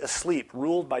completely asleep,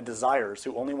 ruled by desires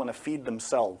who only want to feed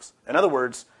themselves. In other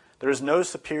words, there is no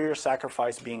superior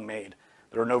sacrifice being made.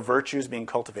 There are no virtues being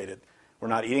cultivated. We're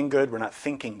not eating good, we're not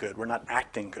thinking good, we're not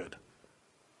acting good.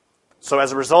 So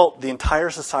as a result, the entire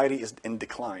society is in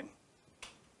decline.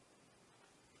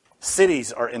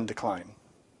 Cities are in decline.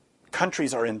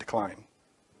 Countries are in decline.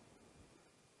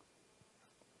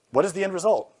 What is the end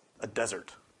result? A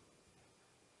desert.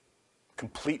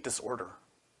 Complete disorder.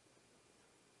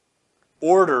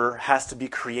 Order has to be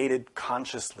created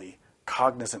consciously,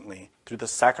 cognizantly, through the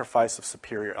sacrifice of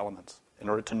superior elements in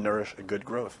order to nourish a good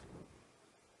growth.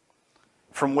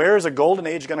 From where is a golden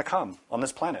age going to come on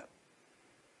this planet?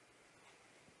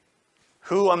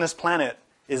 Who on this planet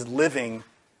is living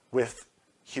with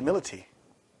humility,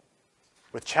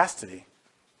 with chastity,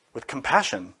 with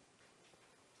compassion,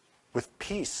 with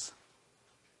peace?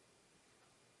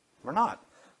 We're not.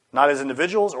 Not as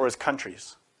individuals or as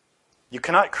countries. You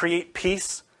cannot create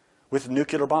peace with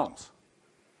nuclear bombs.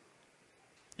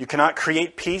 You cannot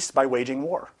create peace by waging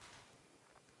war.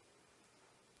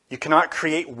 You cannot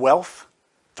create wealth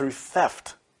through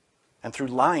theft and through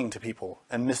lying to people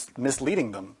and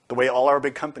misleading them the way all our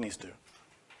big companies do.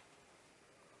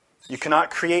 You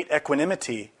cannot create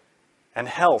equanimity and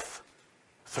health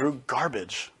through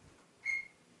garbage.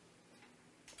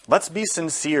 Let's be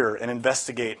sincere and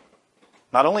investigate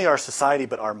not only our society,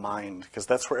 but our mind, because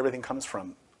that's where everything comes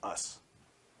from, us.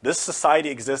 This society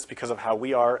exists because of how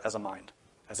we are as a mind,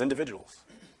 as individuals.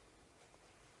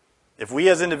 If we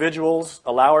as individuals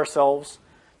allow ourselves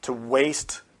to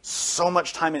waste so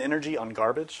much time and energy on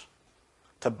garbage,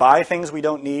 to buy things we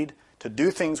don't need, to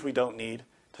do things we don't need,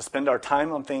 to spend our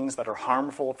time on things that are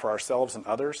harmful for ourselves and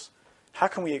others, how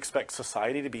can we expect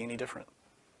society to be any different?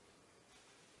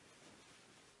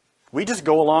 We just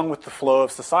go along with the flow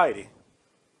of society,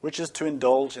 which is to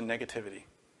indulge in negativity.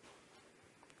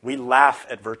 We laugh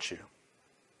at virtue.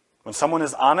 When someone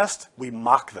is honest, we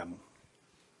mock them.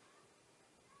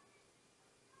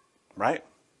 Right?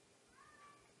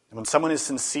 And when someone is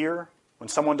sincere, when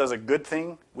someone does a good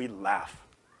thing, we laugh.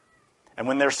 And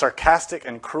when they're sarcastic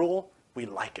and cruel, we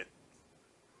like it.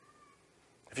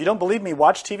 If you don't believe me,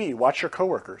 watch TV, watch your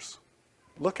coworkers.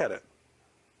 Look at it.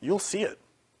 You'll see it.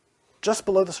 Just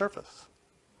below the surface.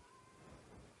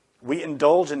 We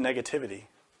indulge in negativity.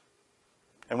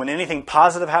 And when anything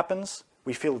positive happens,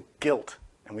 we feel guilt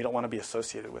and we don't want to be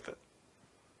associated with it.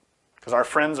 Because our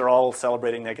friends are all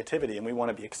celebrating negativity, and we want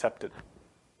to be accepted.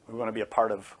 We want to be a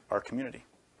part of our community.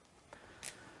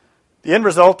 The end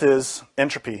result is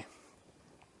entropy,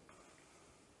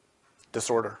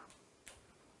 disorder.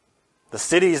 The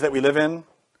cities that we live in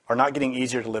are not getting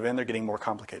easier to live in, they're getting more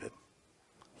complicated,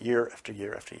 year after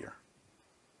year after year.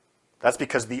 That's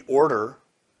because the order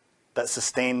that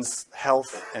sustains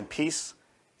health and peace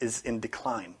is in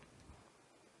decline.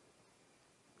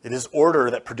 It is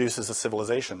order that produces a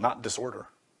civilization, not disorder.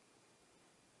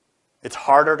 It's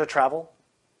harder to travel.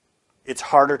 It's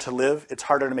harder to live. It's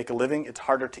harder to make a living. It's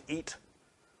harder to eat.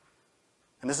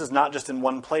 And this is not just in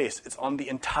one place. It's on the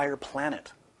entire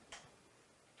planet.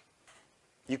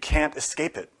 You can't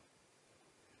escape it.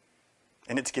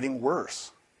 And it's getting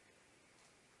worse.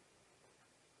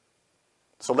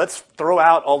 So let's throw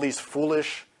out all these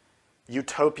foolish,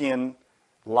 utopian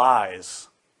lies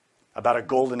about a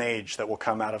golden age that will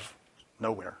come out of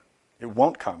nowhere. It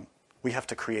won't come. We have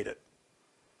to create it.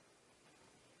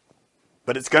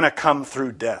 But it's going to come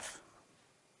through death.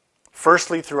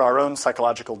 Firstly, through our own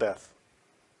psychological death.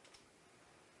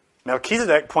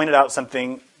 Melchizedek pointed out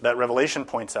something that Revelation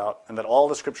points out and that all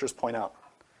the scriptures point out.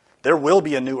 There will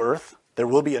be a new earth. There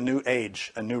will be a new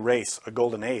age, a new race, a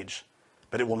golden age.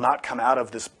 But it will not come out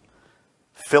of this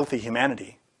filthy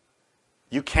humanity.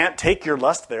 You can't take your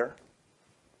lust there.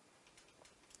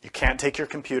 You can't take your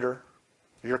computer,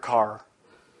 your car.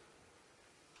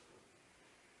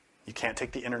 You can't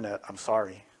take the internet. I'm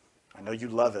sorry. I know you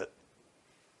love it.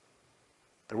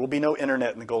 There will be no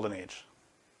internet in the golden age.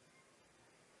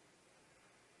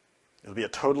 It'll be a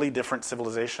totally different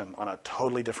civilization on a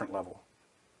totally different level.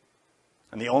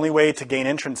 And the only way to gain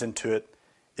entrance into it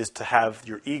is to have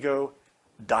your ego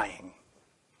dying.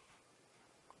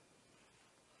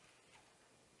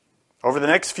 Over the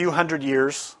next few hundred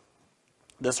years,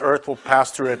 this earth will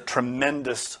pass through a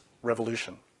tremendous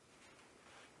revolution.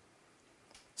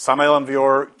 Samael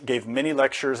Aun gave many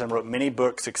lectures and wrote many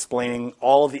books explaining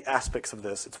all of the aspects of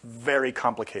this. It's very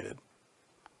complicated.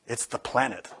 It's the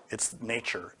planet. It's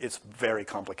nature. It's very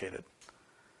complicated.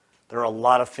 There are a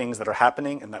lot of things that are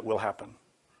happening and that will happen.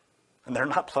 And they're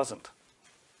not pleasant.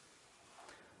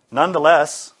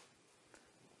 Nonetheless,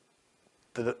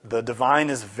 the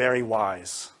divine is very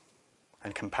wise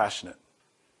and compassionate.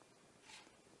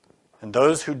 And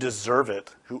those who deserve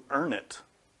it, who earn it,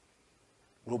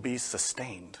 will be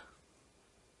sustained.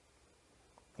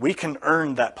 We can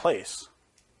earn that place.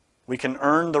 We can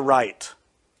earn the right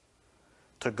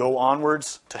to go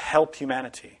onwards to help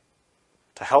humanity,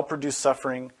 to help reduce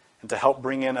suffering, and to help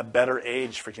bring in a better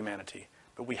age for humanity.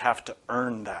 But we have to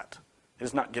earn that. It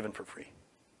is not given for free.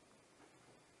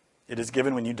 It is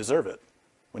given when you deserve it,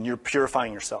 when you're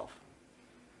purifying yourself.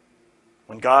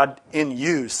 When God in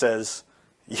you says,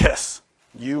 yes,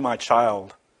 you, my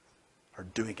child, are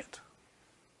doing it.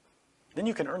 Then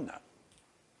you can earn that.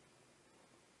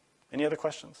 Any other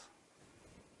questions?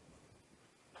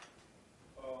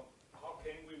 How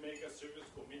can we make a serious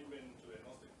commitment to the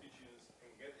Gnostic teachings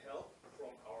and get help from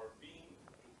our being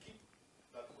to keep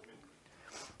that commitment?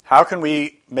 How can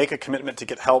we make a commitment to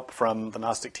get help from the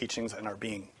Gnostic teachings and our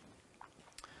being?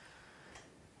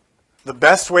 The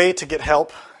best way to get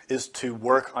help is to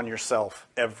work on yourself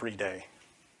every day.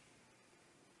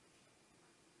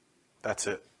 That's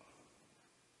it.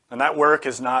 And that work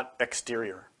is not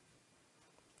exterior.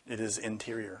 It is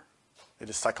interior. It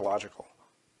is psychological.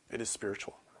 It is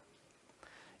spiritual.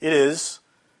 It is,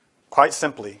 quite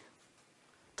simply,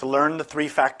 to learn the three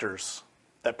factors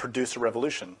that produce a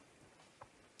revolution.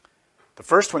 The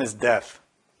first one is death.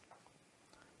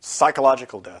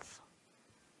 Psychological death.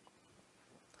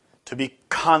 To be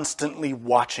constantly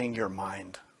watching your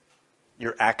mind,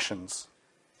 your actions.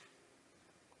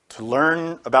 To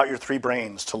learn about your three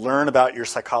brains, to learn about your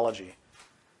psychology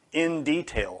in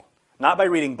detail. Not by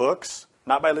reading books,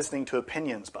 not by listening to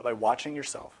opinions, but by watching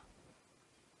yourself.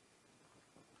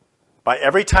 By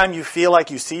every time you feel like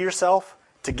you see yourself,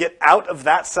 to get out of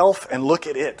that self and look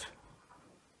at it.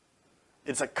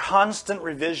 It's a constant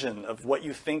revision of what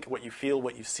you think, what you feel,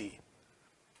 what you see.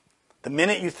 The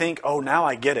minute you think, oh, now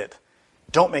I get it,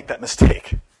 don't make that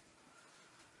mistake.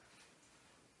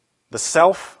 The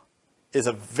self is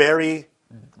a very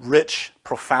rich,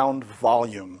 profound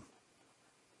volume.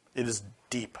 It is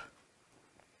deep.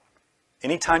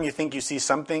 Anytime you think you see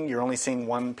something, you're only seeing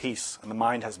one piece, and the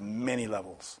mind has many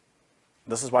levels.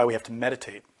 This is why we have to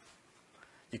meditate.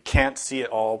 You can't see it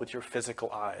all with your physical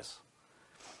eyes.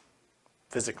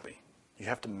 Physically. You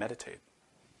have to meditate.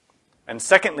 And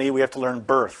secondly, we have to learn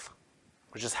birth,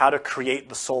 which is how to create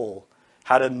the soul,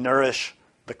 how to nourish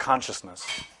the consciousness.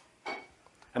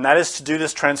 And that is to do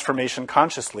this transformation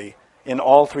consciously in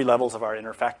all three levels of our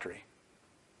inner factory.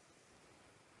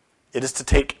 It is to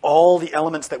take all the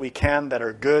elements that we can that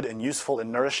are good and useful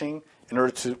and nourishing in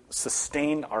order to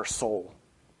sustain our soul.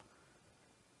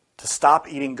 To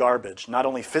stop eating garbage, not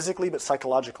only physically but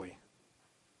psychologically.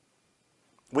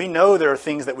 We know there are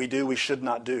things that we do we should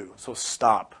not do, so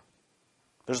stop.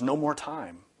 There's no more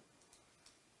time.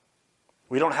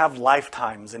 We don't have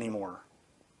lifetimes anymore.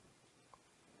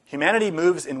 Humanity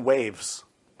moves in waves,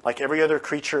 like every other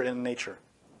creature in nature.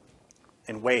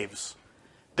 In waves.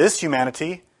 This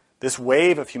humanity, this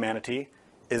wave of humanity,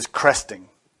 is cresting.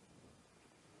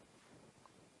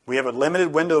 We have a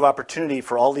limited window of opportunity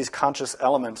for all these conscious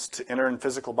elements to enter in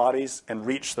physical bodies and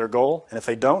reach their goal. And if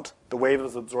they don't, the wave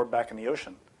is absorbed back in the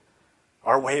ocean.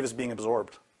 Our wave is being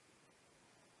absorbed.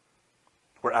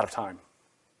 We're out of time.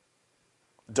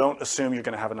 Don't assume you're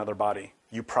going to have another body.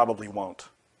 You probably won't.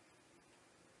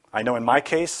 I know in my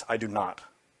case, I do not.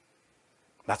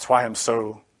 That's why I'm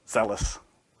so zealous.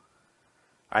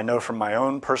 I know from my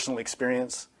own personal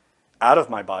experience, out of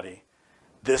my body,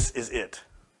 this is it.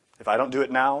 If I don't do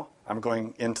it now, I'm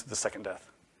going into the second death.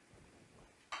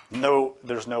 No,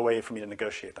 there's no way for me to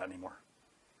negotiate that anymore.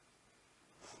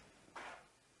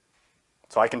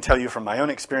 So I can tell you from my own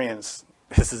experience,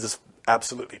 this is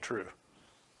absolutely true.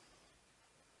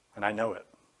 And I know it.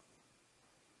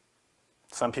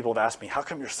 Some people have asked me, how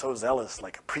come you're so zealous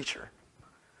like a preacher?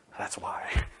 That's why.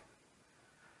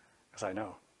 Because I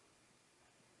know.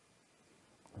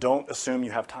 Don't assume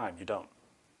you have time. You don't.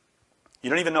 You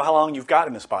don't even know how long you've got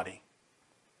in this body.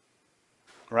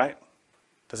 Right?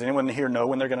 Does anyone here know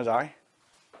when they're going to die?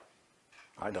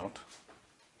 I don't.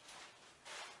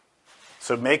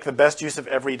 So make the best use of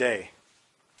every day.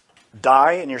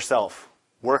 Die in yourself.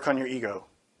 Work on your ego.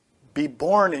 Be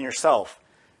born in yourself.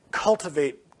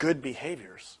 Cultivate good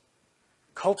behaviors.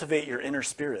 Cultivate your inner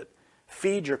spirit.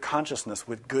 Feed your consciousness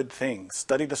with good things.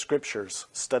 Study the scriptures.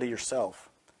 Study yourself.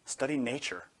 Study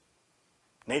nature.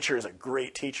 Nature is a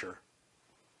great teacher.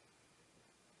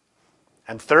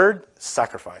 And third,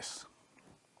 sacrifice.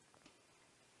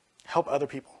 Help other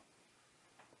people.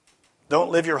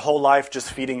 Don't live your whole life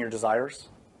just feeding your desires.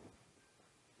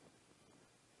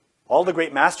 All the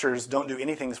great masters don't do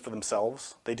anything for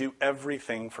themselves. They do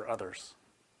everything for others.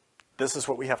 This is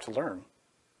what we have to learn.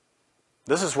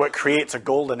 This is what creates a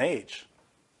golden age.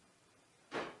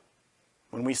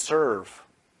 When we serve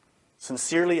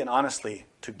sincerely and honestly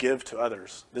to give to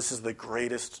others, this is the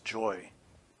greatest joy.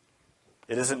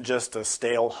 It isn't just a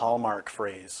stale hallmark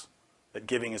phrase that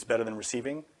giving is better than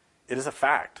receiving. It is a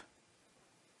fact.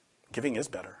 Giving is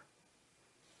better.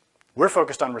 We're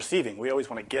focused on receiving. We always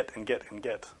want to get and get and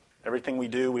get. Everything we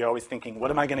do, we're always thinking,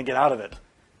 what am I going to get out of it?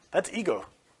 That's ego.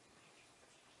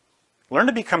 Learn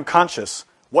to become conscious.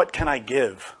 What can I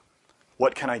give?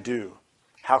 What can I do?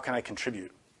 How can I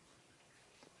contribute?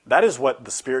 That is what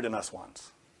the Spirit in us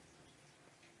wants.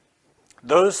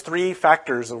 Those three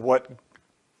factors of what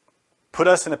put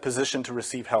us in a position to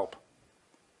receive help.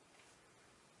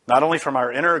 Not only from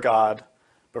our inner God,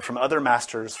 but from other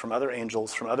masters, from other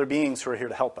angels, from other beings who are here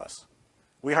to help us.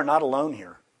 We are not alone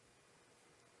here.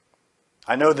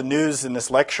 I know the news in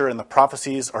this lecture and the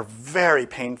prophecies are very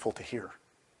painful to hear.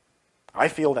 I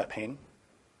feel that pain.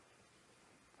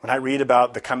 When I read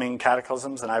about the coming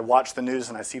cataclysms and I watch the news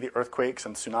and I see the earthquakes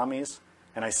and tsunamis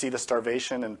and I see the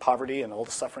starvation and poverty and all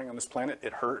the suffering on this planet,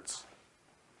 it hurts.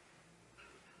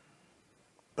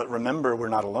 But remember, we're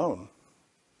not alone.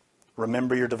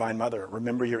 Remember your Divine Mother.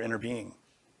 Remember your inner being.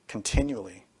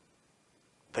 Continually.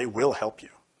 They will help you.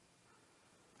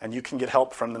 And you can get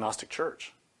help from the Gnostic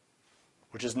Church,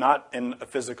 which is not in a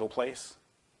physical place.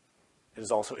 It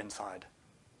is also inside.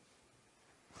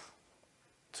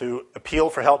 To appeal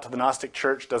for help to the Gnostic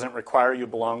Church doesn't require you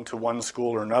belong to one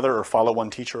school or another or follow one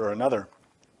teacher or another.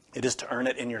 It is to earn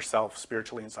it in yourself,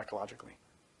 spiritually and psychologically.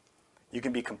 You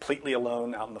can be completely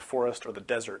alone out in the forest or the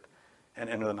desert and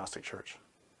enter the Gnostic Church.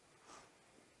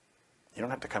 You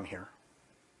don't have to come here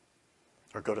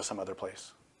or go to some other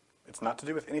place. It's not to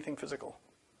do with anything physical.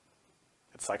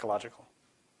 It's psychological.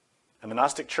 And the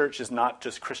Gnostic Church is not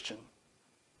just Christian.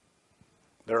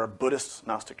 There are Buddhist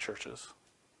Gnostic churches.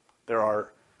 There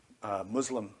are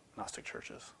Muslim Gnostic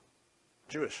churches.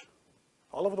 Jewish.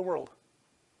 All over the world.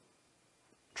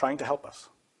 Trying to help us.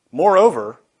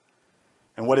 Moreover,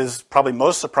 and what is probably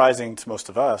most surprising to most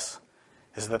of us,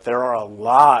 is that there are a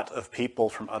lot of people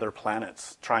from other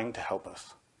planets trying to help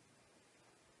us.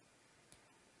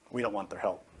 We don't want their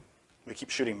help. We keep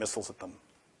shooting missiles at them.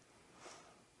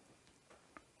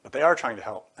 But they are trying to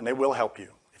help, and they will help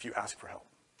you if you ask for help.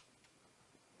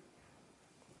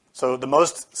 So the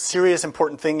most serious,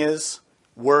 important thing is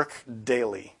Work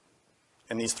daily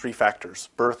in these three factors: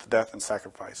 birth, death, and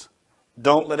sacrifice.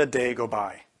 Don't let a day go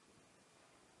by.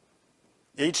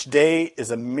 Each day is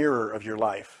a mirror of your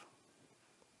life.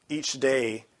 Each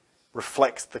day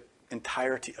reflects the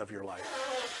entirety of your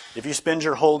life. If you spend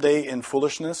your whole day in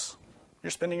foolishness,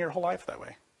 you're spending your whole life that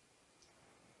way.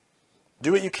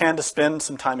 Do what you can to spend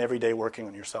some time every day working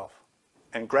on yourself,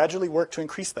 and gradually work to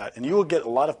increase that, and you will get a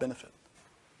lot of benefit.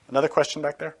 Another question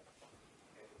back there?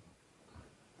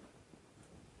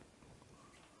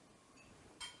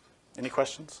 Any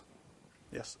questions?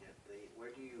 Yes? Yeah, where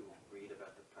do you read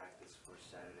about the practice for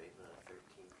Saturday the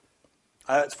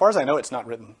 13th? As far as I know, it's not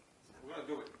written. We're going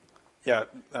to do it.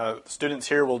 Yeah, students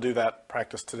here will do that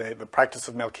practice today, the practice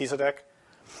of Melchizedek.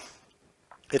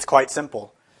 It's quite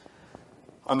simple.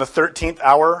 On the 13th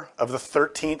hour of the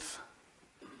 13th,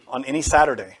 on any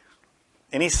Saturday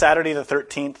the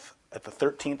 13th, at the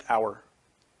 13th hour,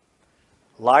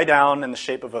 lie down in the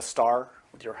shape of a star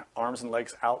with your arms and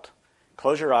legs out,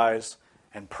 close your eyes,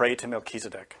 and pray to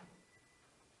Melchizedek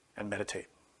and meditate.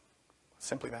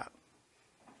 Simply that.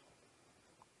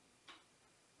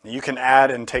 You can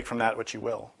add and take from that what you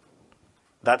will.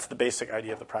 That's the basic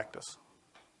idea of the practice.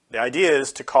 The idea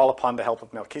is to call upon the help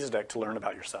of Melchizedek to learn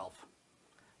about yourself.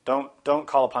 Don't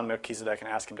call upon Melchizedek and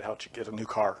ask him to help you get a new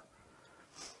car,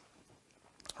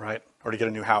 right? Or to get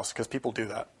a new house, because people do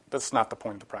that. That's not the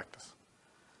point of the practice.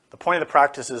 The point of the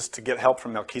practice is to get help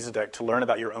from Melchizedek to learn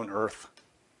about your own earth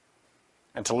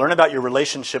and to learn about your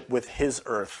relationship with his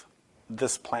earth,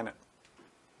 this planet,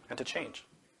 and to change.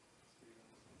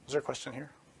 Is there a question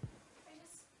here?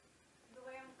 The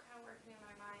way I'm kind of working in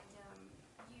my mind,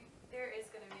 there is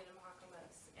going to be an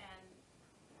apocalypse, and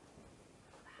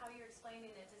how you're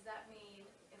explaining it, does that mean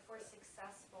if we're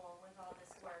successful with all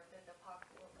this work, that the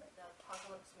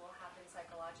apocalypse will happen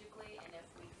psychologically, and if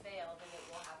we fail, then it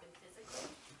will happen physically?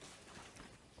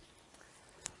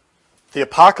 The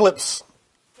apocalypse,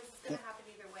 Because it's going to happen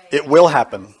either way. it will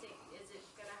happen. Is it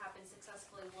going to happen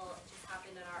successfully? Will it just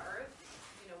happen in our earth,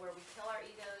 where we kill our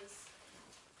egos?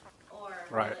 Or,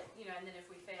 Right. and then if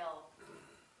we fail...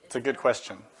 It's a good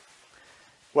question.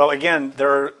 Well, again,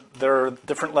 there are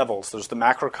different levels. There's the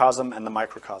macrocosm and the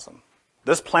microcosm.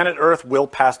 This planet Earth will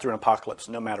pass through an apocalypse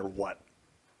no matter what.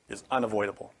 It's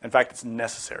unavoidable. In fact, it's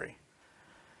necessary.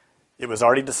 It was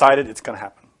already decided it's going to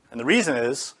happen. And the reason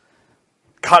is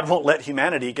God won't let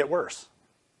humanity get worse.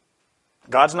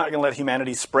 God's not going to let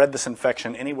humanity spread this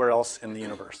infection anywhere else in the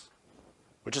universe,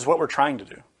 which is what we're trying to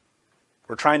do.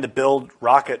 We're trying to build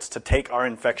rockets to take our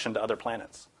infection to other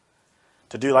planets,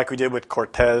 to do like we did with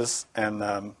Cortez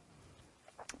and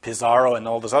Pizarro and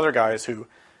all those other guys who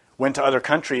went to other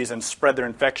countries and spread their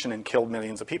infection and killed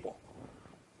millions of people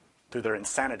through their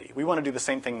insanity. We want to do the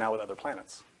same thing now with other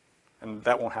planets, and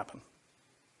that won't happen.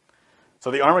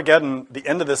 So the Armageddon, the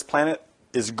end of this planet,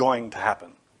 is going to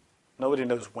happen. Nobody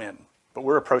knows when, but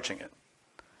we're approaching it.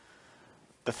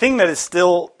 The thing that is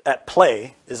still at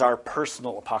play is our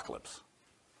personal apocalypse.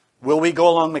 Will we go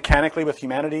along mechanically with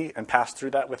humanity and pass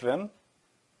through that with them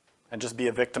and just be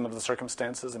a victim of the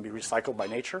circumstances and be recycled by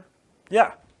nature?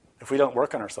 Yeah, if we don't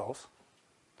work on ourselves.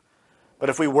 But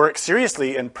if we work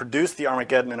seriously and produce the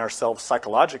Armageddon in ourselves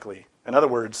psychologically, in other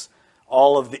words,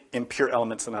 all of the impure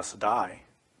elements in us die,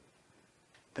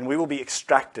 then we will be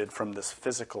extracted from this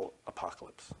physical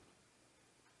apocalypse.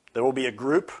 There will be a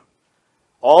group,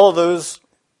 all of those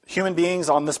human beings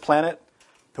on this planet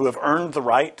who have earned the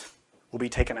right will be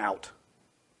taken out.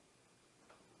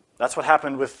 That's what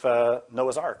happened with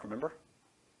Noah's Ark, remember?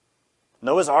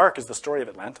 Noah's Ark is the story of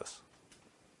Atlantis.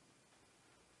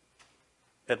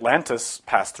 Atlantis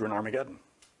passed through an Armageddon,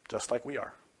 just like we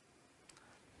are.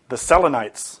 The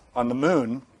Selenites on the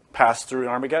moon passed through an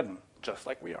Armageddon, just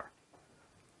like we are.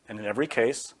 And in every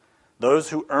case, those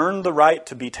who earn the right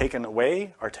to be taken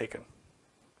away are taken.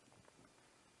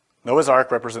 Noah's Ark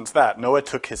represents that. Noah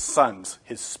took his sons,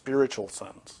 his spiritual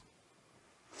sons,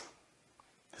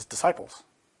 his disciples.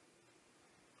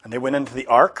 And they went into the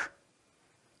Ark,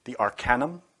 the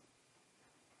Arcanum,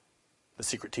 the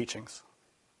secret teachings,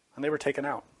 and they were taken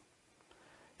out.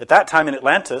 At that time in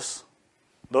Atlantis,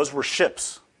 those were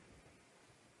ships,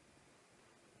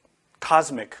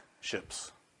 cosmic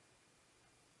ships,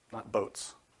 not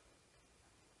boats.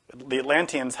 The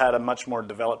Atlanteans had a much more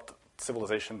developed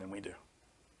civilization than we do.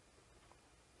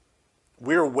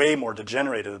 We're way more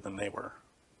degenerated than they were.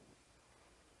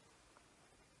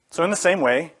 So in the same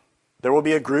way, there will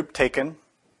be a group taken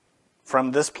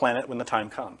from this planet when the time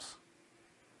comes.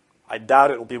 I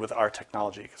doubt it will be with our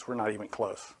technology because we're not even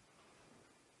close.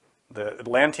 The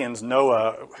Atlanteans,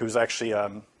 Noah, who's actually,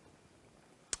 the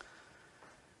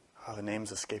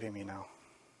name's escaping me now.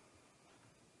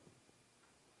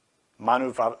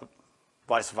 Manu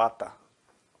Vaisvata.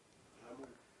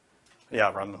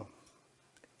 Yeah, Ramu.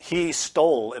 He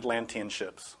stole Atlantean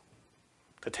ships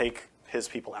to take his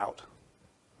people out.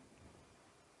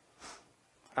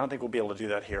 I don't think we'll be able to do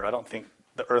that here. I don't think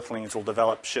the Earthlings will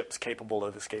develop ships capable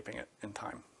of escaping it in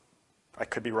time. I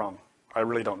could be wrong. I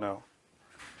really don't know.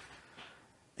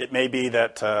 It may be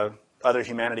that other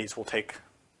humanities will take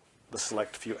the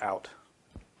select few out.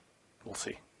 We'll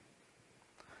see.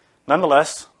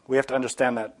 Nonetheless, we have to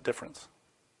understand that difference.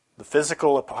 The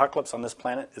physical apocalypse on this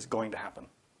planet is going to happen.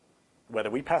 Whether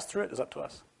we pass through it is up to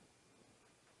us.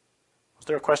 Was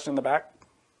there a question in the back?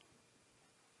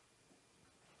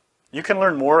 You can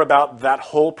learn more about that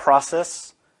whole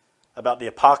process, about the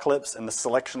apocalypse and the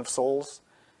selection of souls,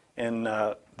 in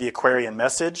The Aquarian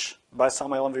Message by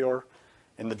Samael Aun Weor,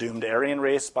 in The Doomed Aryan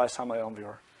Race by Samael Aun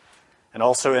Weor, and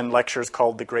also in lectures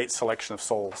called The Great Selection of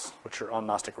Souls, which are on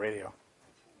Gnostic Radio.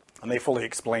 And they fully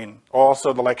explain.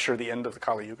 Also the lecture, The End of the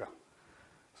Kali Yuga.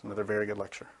 It's another very good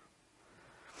lecture.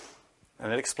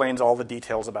 And it explains all the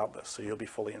details about this, so you'll be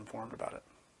fully informed about it.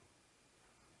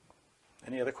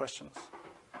 Any other questions?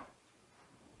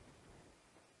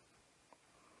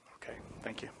 Okay,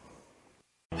 thank you.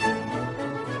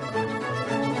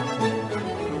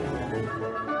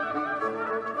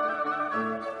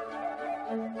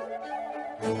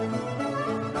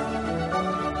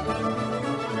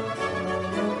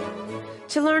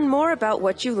 To learn more about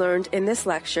what you learned in this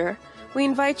lecture, we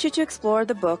invite you to explore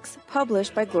the books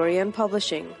published by Glorian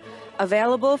Publishing,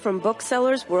 available from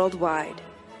booksellers worldwide.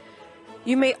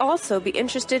 You may also be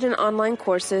interested in online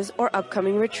courses or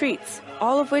upcoming retreats,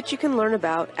 all of which you can learn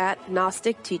about at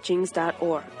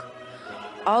GnosticTeachings.org.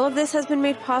 All of this has been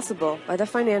made possible by the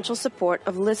financial support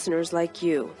of listeners like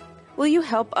you. Will you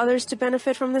help others to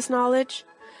benefit from this knowledge?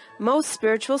 Most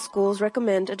spiritual schools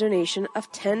recommend a donation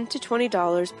of $10 to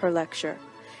 $20 per lecture.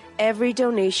 Every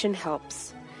donation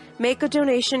helps. Make a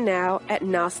donation now at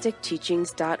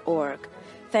GnosticTeachings.org.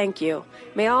 Thank you.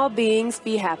 May all beings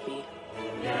be happy.